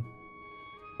perfect home.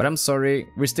 But I'm sorry,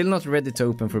 we're still not ready to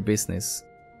open for business.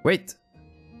 Wait,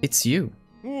 it's you.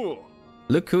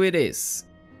 Look who it is.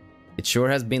 It sure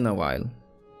has been a while.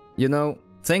 You know,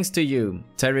 thanks to you,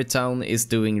 Terrytown is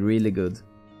doing really good.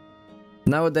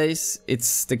 Nowadays,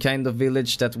 it's the kind of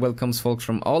village that welcomes folk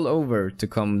from all over to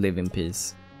come live in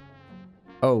peace.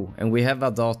 Oh, and we have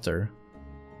a daughter.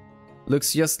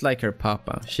 Looks just like her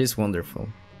papa. She's wonderful.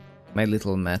 My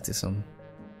little Mattison.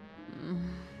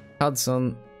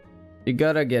 Hudson, you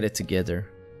gotta get it together.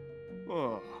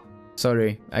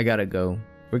 Sorry, I gotta go.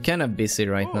 We're kinda busy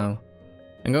right now.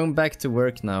 I'm going back to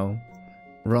work now.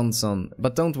 Ronson,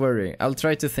 but don't worry, I'll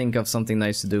try to think of something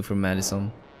nice to do for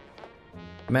Madison.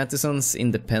 Mattison's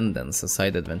Independence, a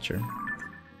side adventure.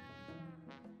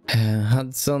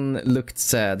 Hudson looked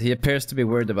sad. He appears to be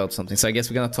worried about something, so I guess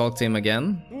we're gonna talk to him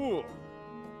again.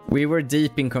 We were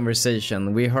deep in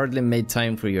conversation. We hardly made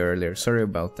time for you earlier. Sorry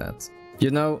about that. You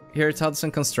know, here at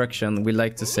Hudson Construction, we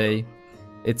like to say,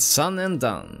 it's sun and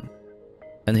done.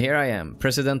 And here I am,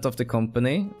 president of the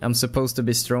company. I'm supposed to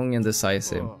be strong and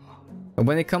decisive. But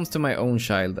when it comes to my own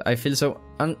child, I feel so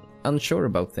unsure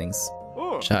about things.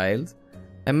 Child?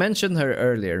 I mentioned her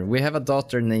earlier. We have a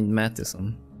daughter named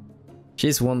Mattison.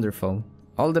 She's wonderful.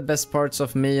 All the best parts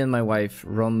of me and my wife,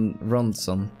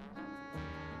 Ronson.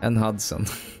 And Hudson.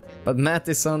 But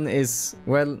Mattison is,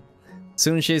 well,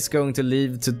 soon she's going to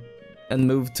leave and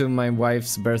move to my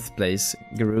wife's birthplace,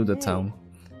 Gerudo Town.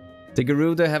 The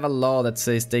Gerudo have a law that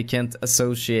says they can't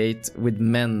associate with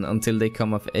men until they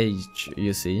come of age,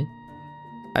 you see.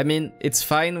 I mean, it's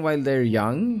fine while they're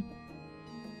young,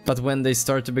 but when they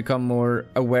start to become more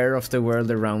aware of the world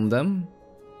around them,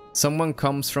 someone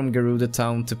comes from Gerudo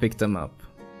Town to pick them up.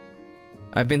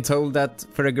 I've been told that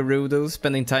for a Gerudo,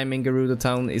 spending time in Gerudo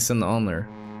Town is an honor.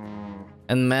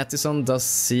 And Mattison does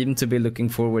seem to be looking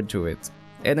forward to it.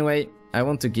 Anyway, I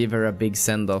want to give her a big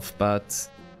send-off, but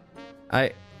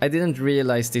I didn't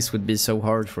realize this would be so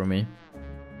hard for me.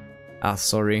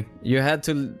 Sorry.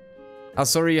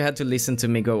 Sorry you had to listen to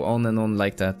me go on and on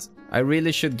like that. I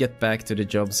really should get back to the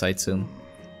job site soon.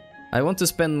 I want to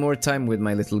spend more time with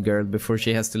my little girl before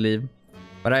she has to leave,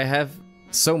 but I have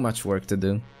so much work to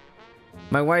do.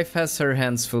 My wife has her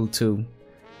hands full too.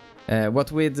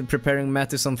 What with preparing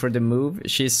Mattison for the move,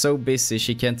 she's so busy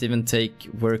she can't even take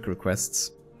work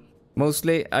requests.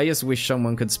 Mostly, I just wish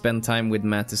someone could spend time with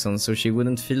Mattison so she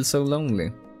wouldn't feel so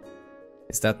lonely.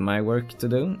 Is that my work to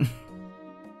do?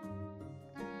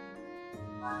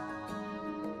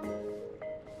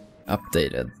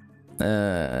 Updated.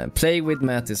 Play with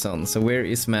Mattison. So where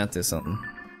is Mattison?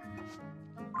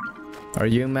 Are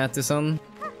you Mattison?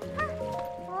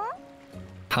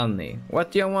 Honey,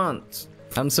 what do you want?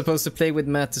 I'm supposed to play with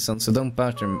Mattison, so don't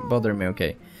bother me,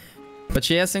 okay? But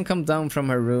she hasn't come down from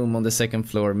her room on the second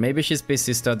floor. Maybe she's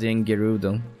busy studying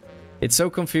Gerudo. It's so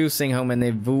confusing how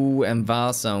many Wu and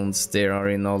Va sounds there are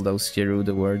in all those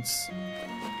Gerudo words.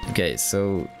 Okay,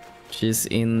 so she's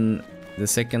in the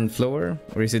second floor,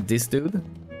 or is it this dude?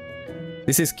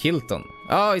 This is Kilton.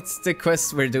 Oh, it's the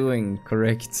quest we're doing,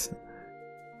 correct.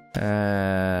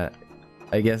 I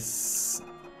guess...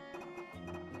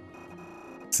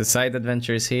 So side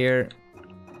adventures here.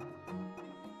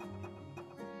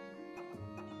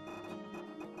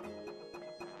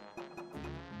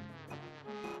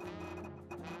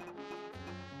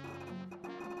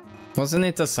 Wasn't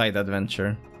it a side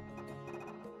adventure?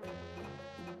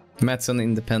 Matt's on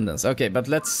Independence. Okay, but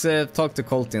let's talk to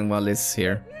Colton while he's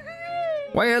here.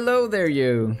 Why, hello there,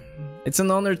 you. It's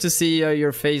an honor to see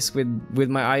your face with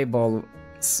my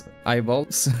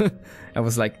eyeballs. I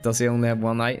was like, does he only have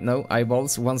one eye? No,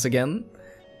 eyeballs once again.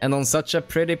 And on such a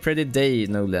pretty day,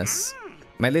 no less.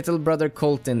 My little brother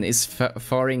Colton is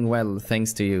faring well,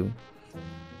 thanks to you.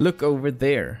 Look over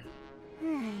there.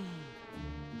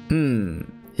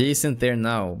 He isn't there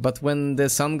now, but when the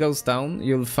sun goes down,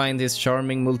 you'll find his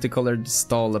charming multicolored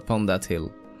stall upon that hill.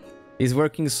 He's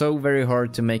working so very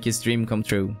hard to make his dream come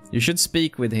true. You should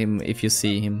speak with him if you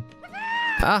see him.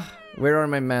 Ah, where are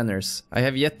my manners? I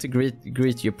have yet to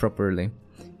greet you properly.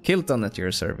 Kilton at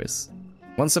your service.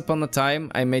 Once upon a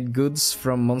time, I made goods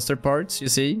from monster parts, you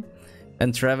see,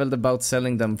 and traveled about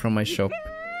selling them from my shop.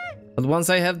 But once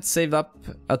I had saved up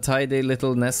a tidy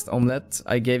little nest omelette,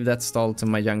 I gave that stall to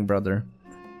my young brother.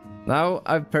 Now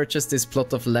I've purchased this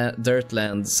plot of dirt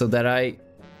land so that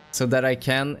I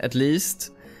can, at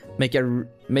least, make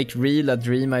real a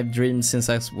dream I've dreamed since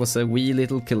I was a wee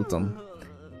little Kilton.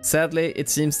 Sadly, it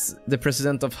seems the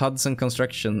president of Hudson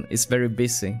Construction is very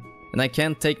busy, and I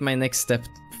can't take my next step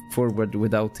forward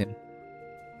without him.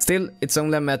 Still, it's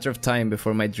only a matter of time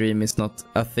before my dream is not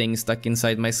a thing stuck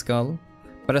inside my skull,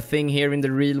 but a thing here in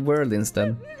the real world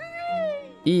instead.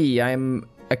 I'm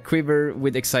a quiver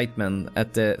with excitement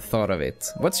at the thought of it.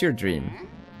 What's your dream?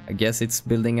 I guess it's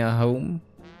building a home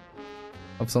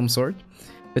of some sort.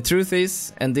 The truth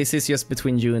is, and this is just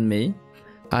between you and me,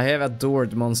 I have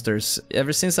adored monsters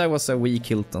ever since I was a wee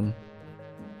Kilton.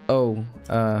 Oh,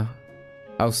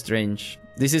 how strange.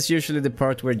 This is usually the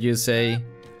part where you say,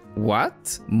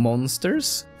 what?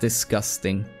 Monsters?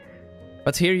 Disgusting.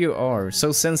 But here you are,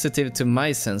 so sensitive to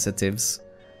my sensitives.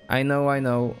 I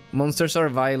know. Monsters are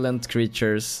violent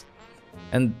creatures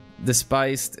and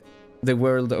despised the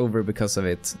world over because of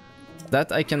it.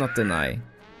 That I cannot deny.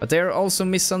 But they are also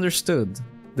misunderstood.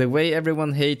 The way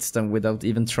everyone hates them without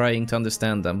even trying to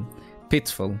understand them.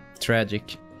 Pitiful,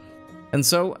 tragic. And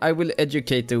so I will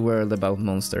educate the world about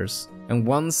monsters. And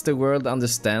once the world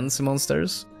understands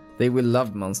monsters, they will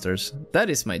love monsters. That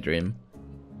is my dream.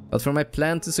 But for my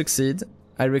plan to succeed,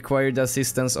 I require the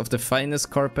assistance of the finest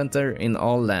carpenter in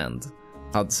all land,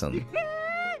 Hudson.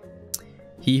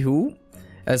 He who?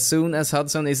 As soon as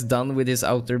Hudson is done with his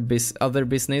other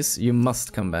business, you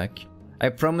must come back. I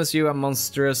promise you a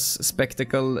monstrous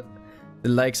spectacle, the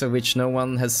likes of which no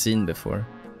one has seen before.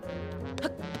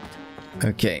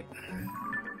 Okay.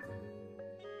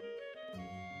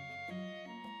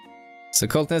 So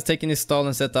Colton has taken his stall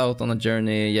and set out on a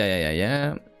journey,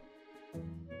 yeah.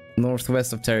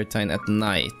 Northwest of Terratine at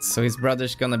night. So his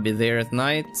brother's gonna be there at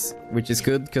night, which is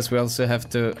good, because we also have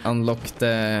to unlock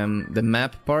the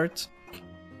map part.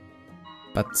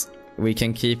 But we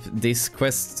can keep this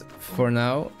quest for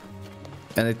now.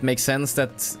 And it makes sense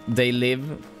that they live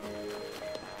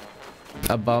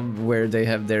above where they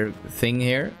have their thing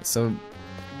here. So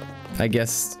I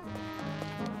guess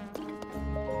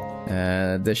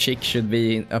the chick should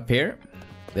be up here.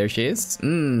 There she is.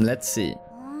 Let's see.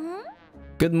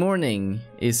 Good morning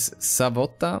is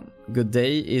Savota. Good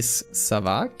day is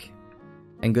Savak.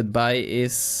 And goodbye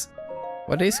is...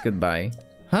 What is goodbye?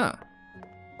 Huh.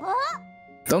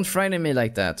 Don't frighten me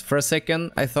like that. For a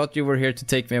second, I thought you were here to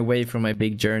take me away from my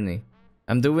big journey.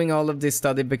 I'm doing all of this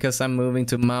study because I'm moving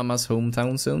to Mama's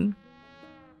hometown soon.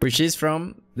 Where she's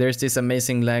from, there's this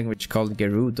amazing language called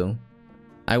Gerudo.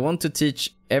 I want to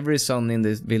teach every son in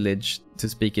this village to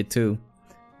speak it too.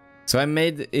 So I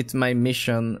made it my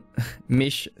mission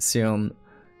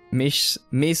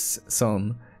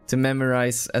to to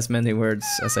memorize as many words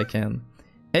as I can.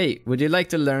 Hey, would you like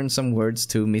to learn some words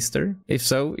too, mister? If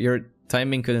so, your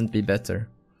timing couldn't be better.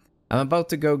 I'm about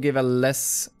to go give a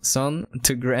lesson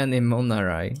to Granny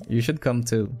Monarai. You should come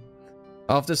too.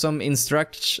 After some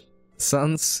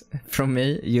instructions from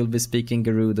me, you'll be speaking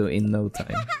Gerudo in no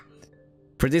time.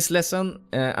 For this lesson,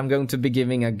 I'm going to be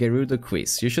giving a Gerudo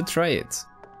quiz. You should try it.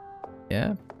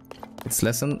 Yeah, it's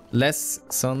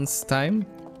lessons time.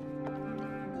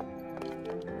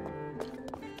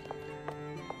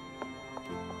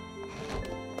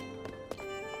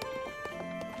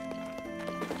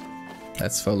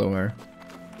 Let's follow her.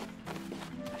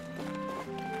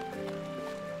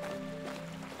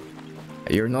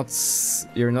 You're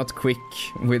not quick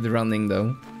with running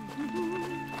though.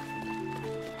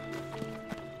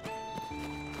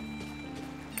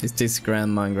 Is this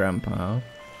grandma and grandpa? Huh?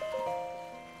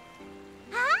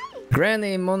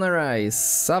 Granny Monarai,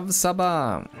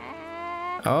 Saba.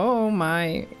 Oh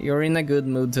my, you're in a good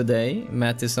mood today,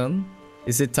 Mattison.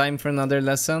 Is it time for another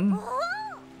lesson?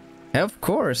 Of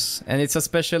course, and it's a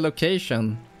special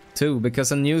occasion too,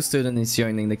 because a new student is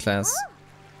joining the class.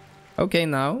 Okay,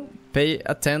 now, pay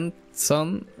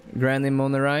attention, Granny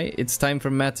Monarai. It's time for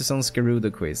Mattison's Gerudo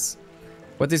quiz.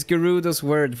 What is Gerudo's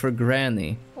word for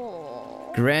granny?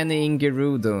 Granny in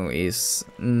Gerudo is...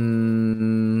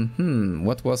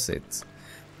 what was it?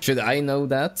 Should I know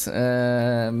that?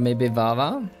 Maybe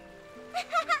Vava?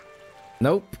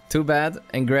 Nope, too bad,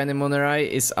 and Granny Monarai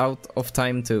is out of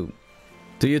time too.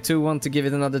 Do you two want to give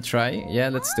it another try? Yeah,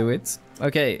 let's do it.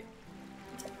 Okay.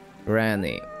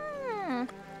 Granny.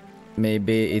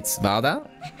 Maybe it's Vada?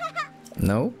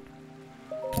 No?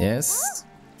 Yes?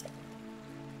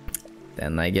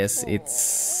 Then I guess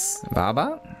it's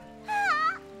Vaba?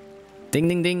 Ding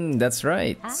ding ding, that's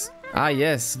right. Ah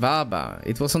yes, Vaba.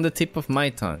 It was on the tip of my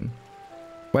tongue.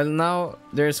 Well, now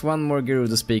there's one more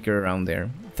Gerudo speaker around there.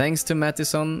 Thanks to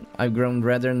Mattison, I've grown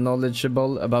rather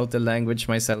knowledgeable about the language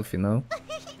myself, you know.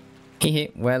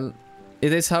 Well,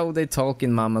 it is how they talk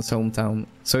in Mama's hometown.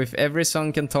 So if every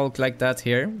son can talk like that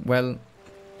here, well,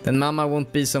 then Mama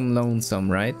won't be so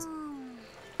lonesome, right?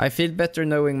 I feel better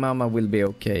knowing Mama will be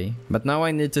okay. But now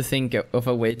I need to think of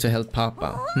a way to help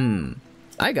Papa.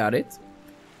 I got it.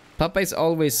 Papa is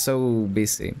always so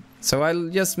busy. So I'll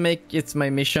just make it my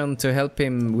mission to help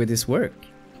him with his work.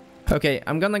 Okay,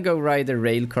 I'm gonna go ride a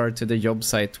rail car to the job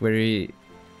site where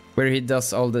he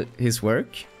does all his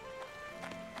work.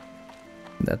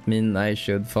 That means I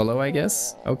should follow, I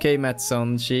guess. Okay,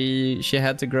 Matson, she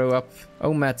had to grow up.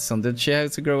 Oh, Matson, did she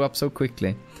have to grow up so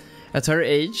quickly? At her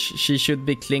age, she should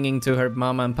be clinging to her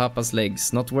mama and papa's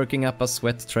legs, not working up a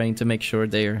sweat trying to make sure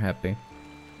they are happy.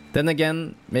 Then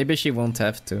again, maybe she won't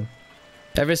have to.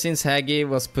 Ever since Haggy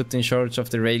was put in charge of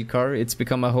the rail car, it's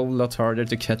become a whole lot harder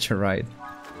to catch a ride.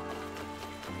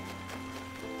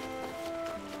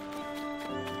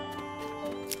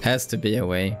 Has to be a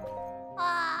way.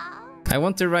 I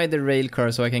want to ride the rail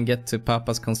car so I can get to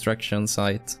Papa's construction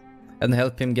site and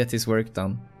help him get his work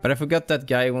done. But I forgot that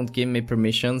guy won't give me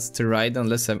permissions to ride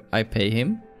unless I pay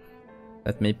him.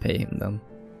 Let me pay him then.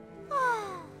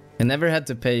 I never had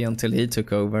to pay until he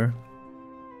took over.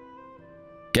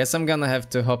 Guess I'm gonna have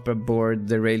to hop aboard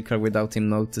the rail car without him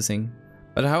noticing.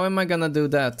 But how am I gonna do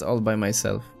that all by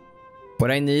myself?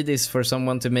 What I need is for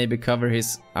someone to maybe cover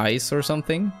his eyes or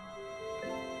something.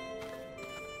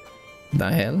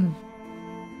 The hell?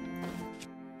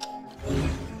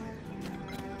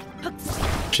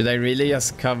 Should I really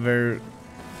just cover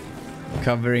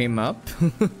him up?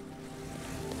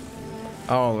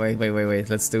 Oh, wait.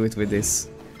 Let's do it with this.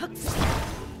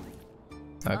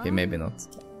 Okay, maybe not.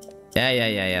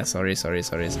 Yeah. Sorry.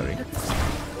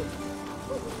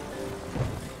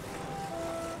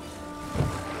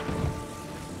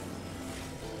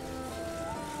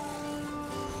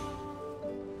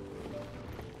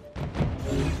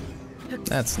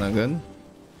 That's no good.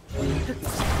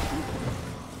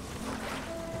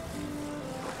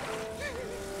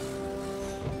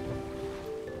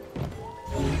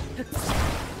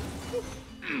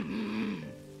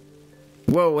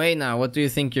 Whoa, hey now, what do you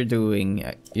think you're doing?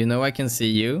 You know I can see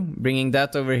you. Bringing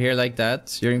that over here like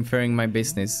that, you're inferring my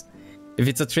business. If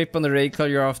it's a trip on the rail car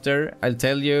you're after, I'll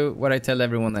tell you what I tell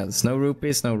everyone else. No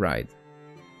rupees, no ride.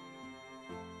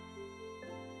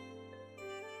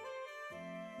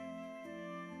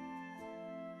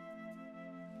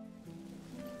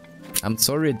 I'm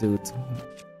sorry, dude.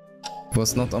 It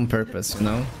was not on purpose, you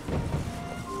know?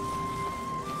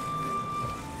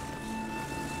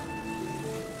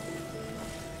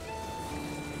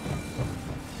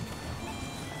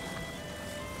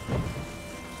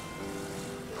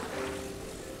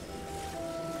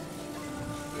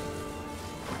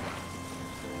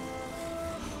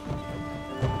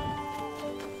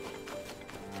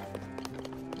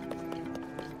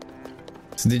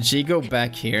 So did she go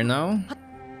back here now?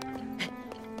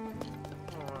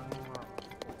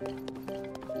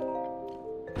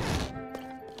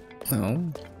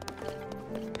 No.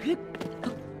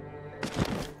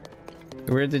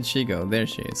 Where did she go? There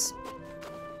she is.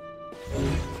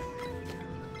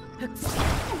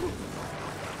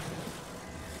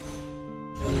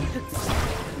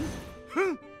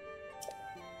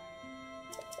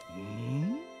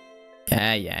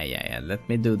 Yeah. Let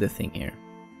me do the thing here.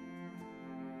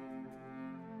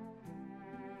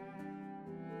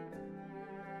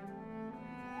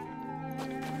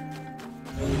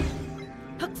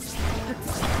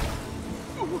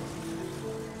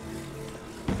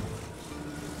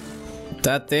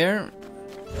 That there.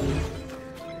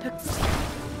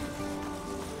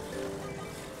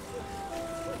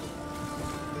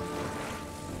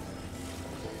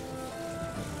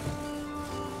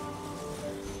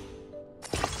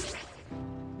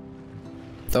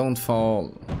 Don't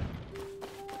fall.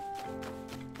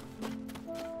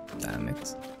 Damn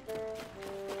it.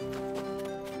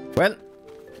 Well,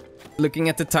 looking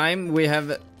at the time, we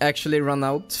have actually run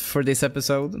out for this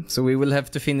episode, so we will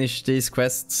have to finish these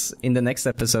quests in the next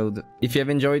episode. If you have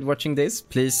enjoyed watching this,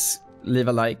 please leave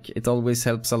a like, it always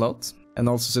helps a lot. And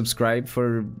also subscribe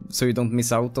so you don't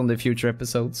miss out on the future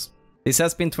episodes. This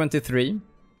has been 23.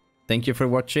 Thank you for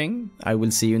watching. I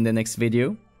will see you in the next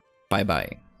video. Bye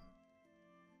bye.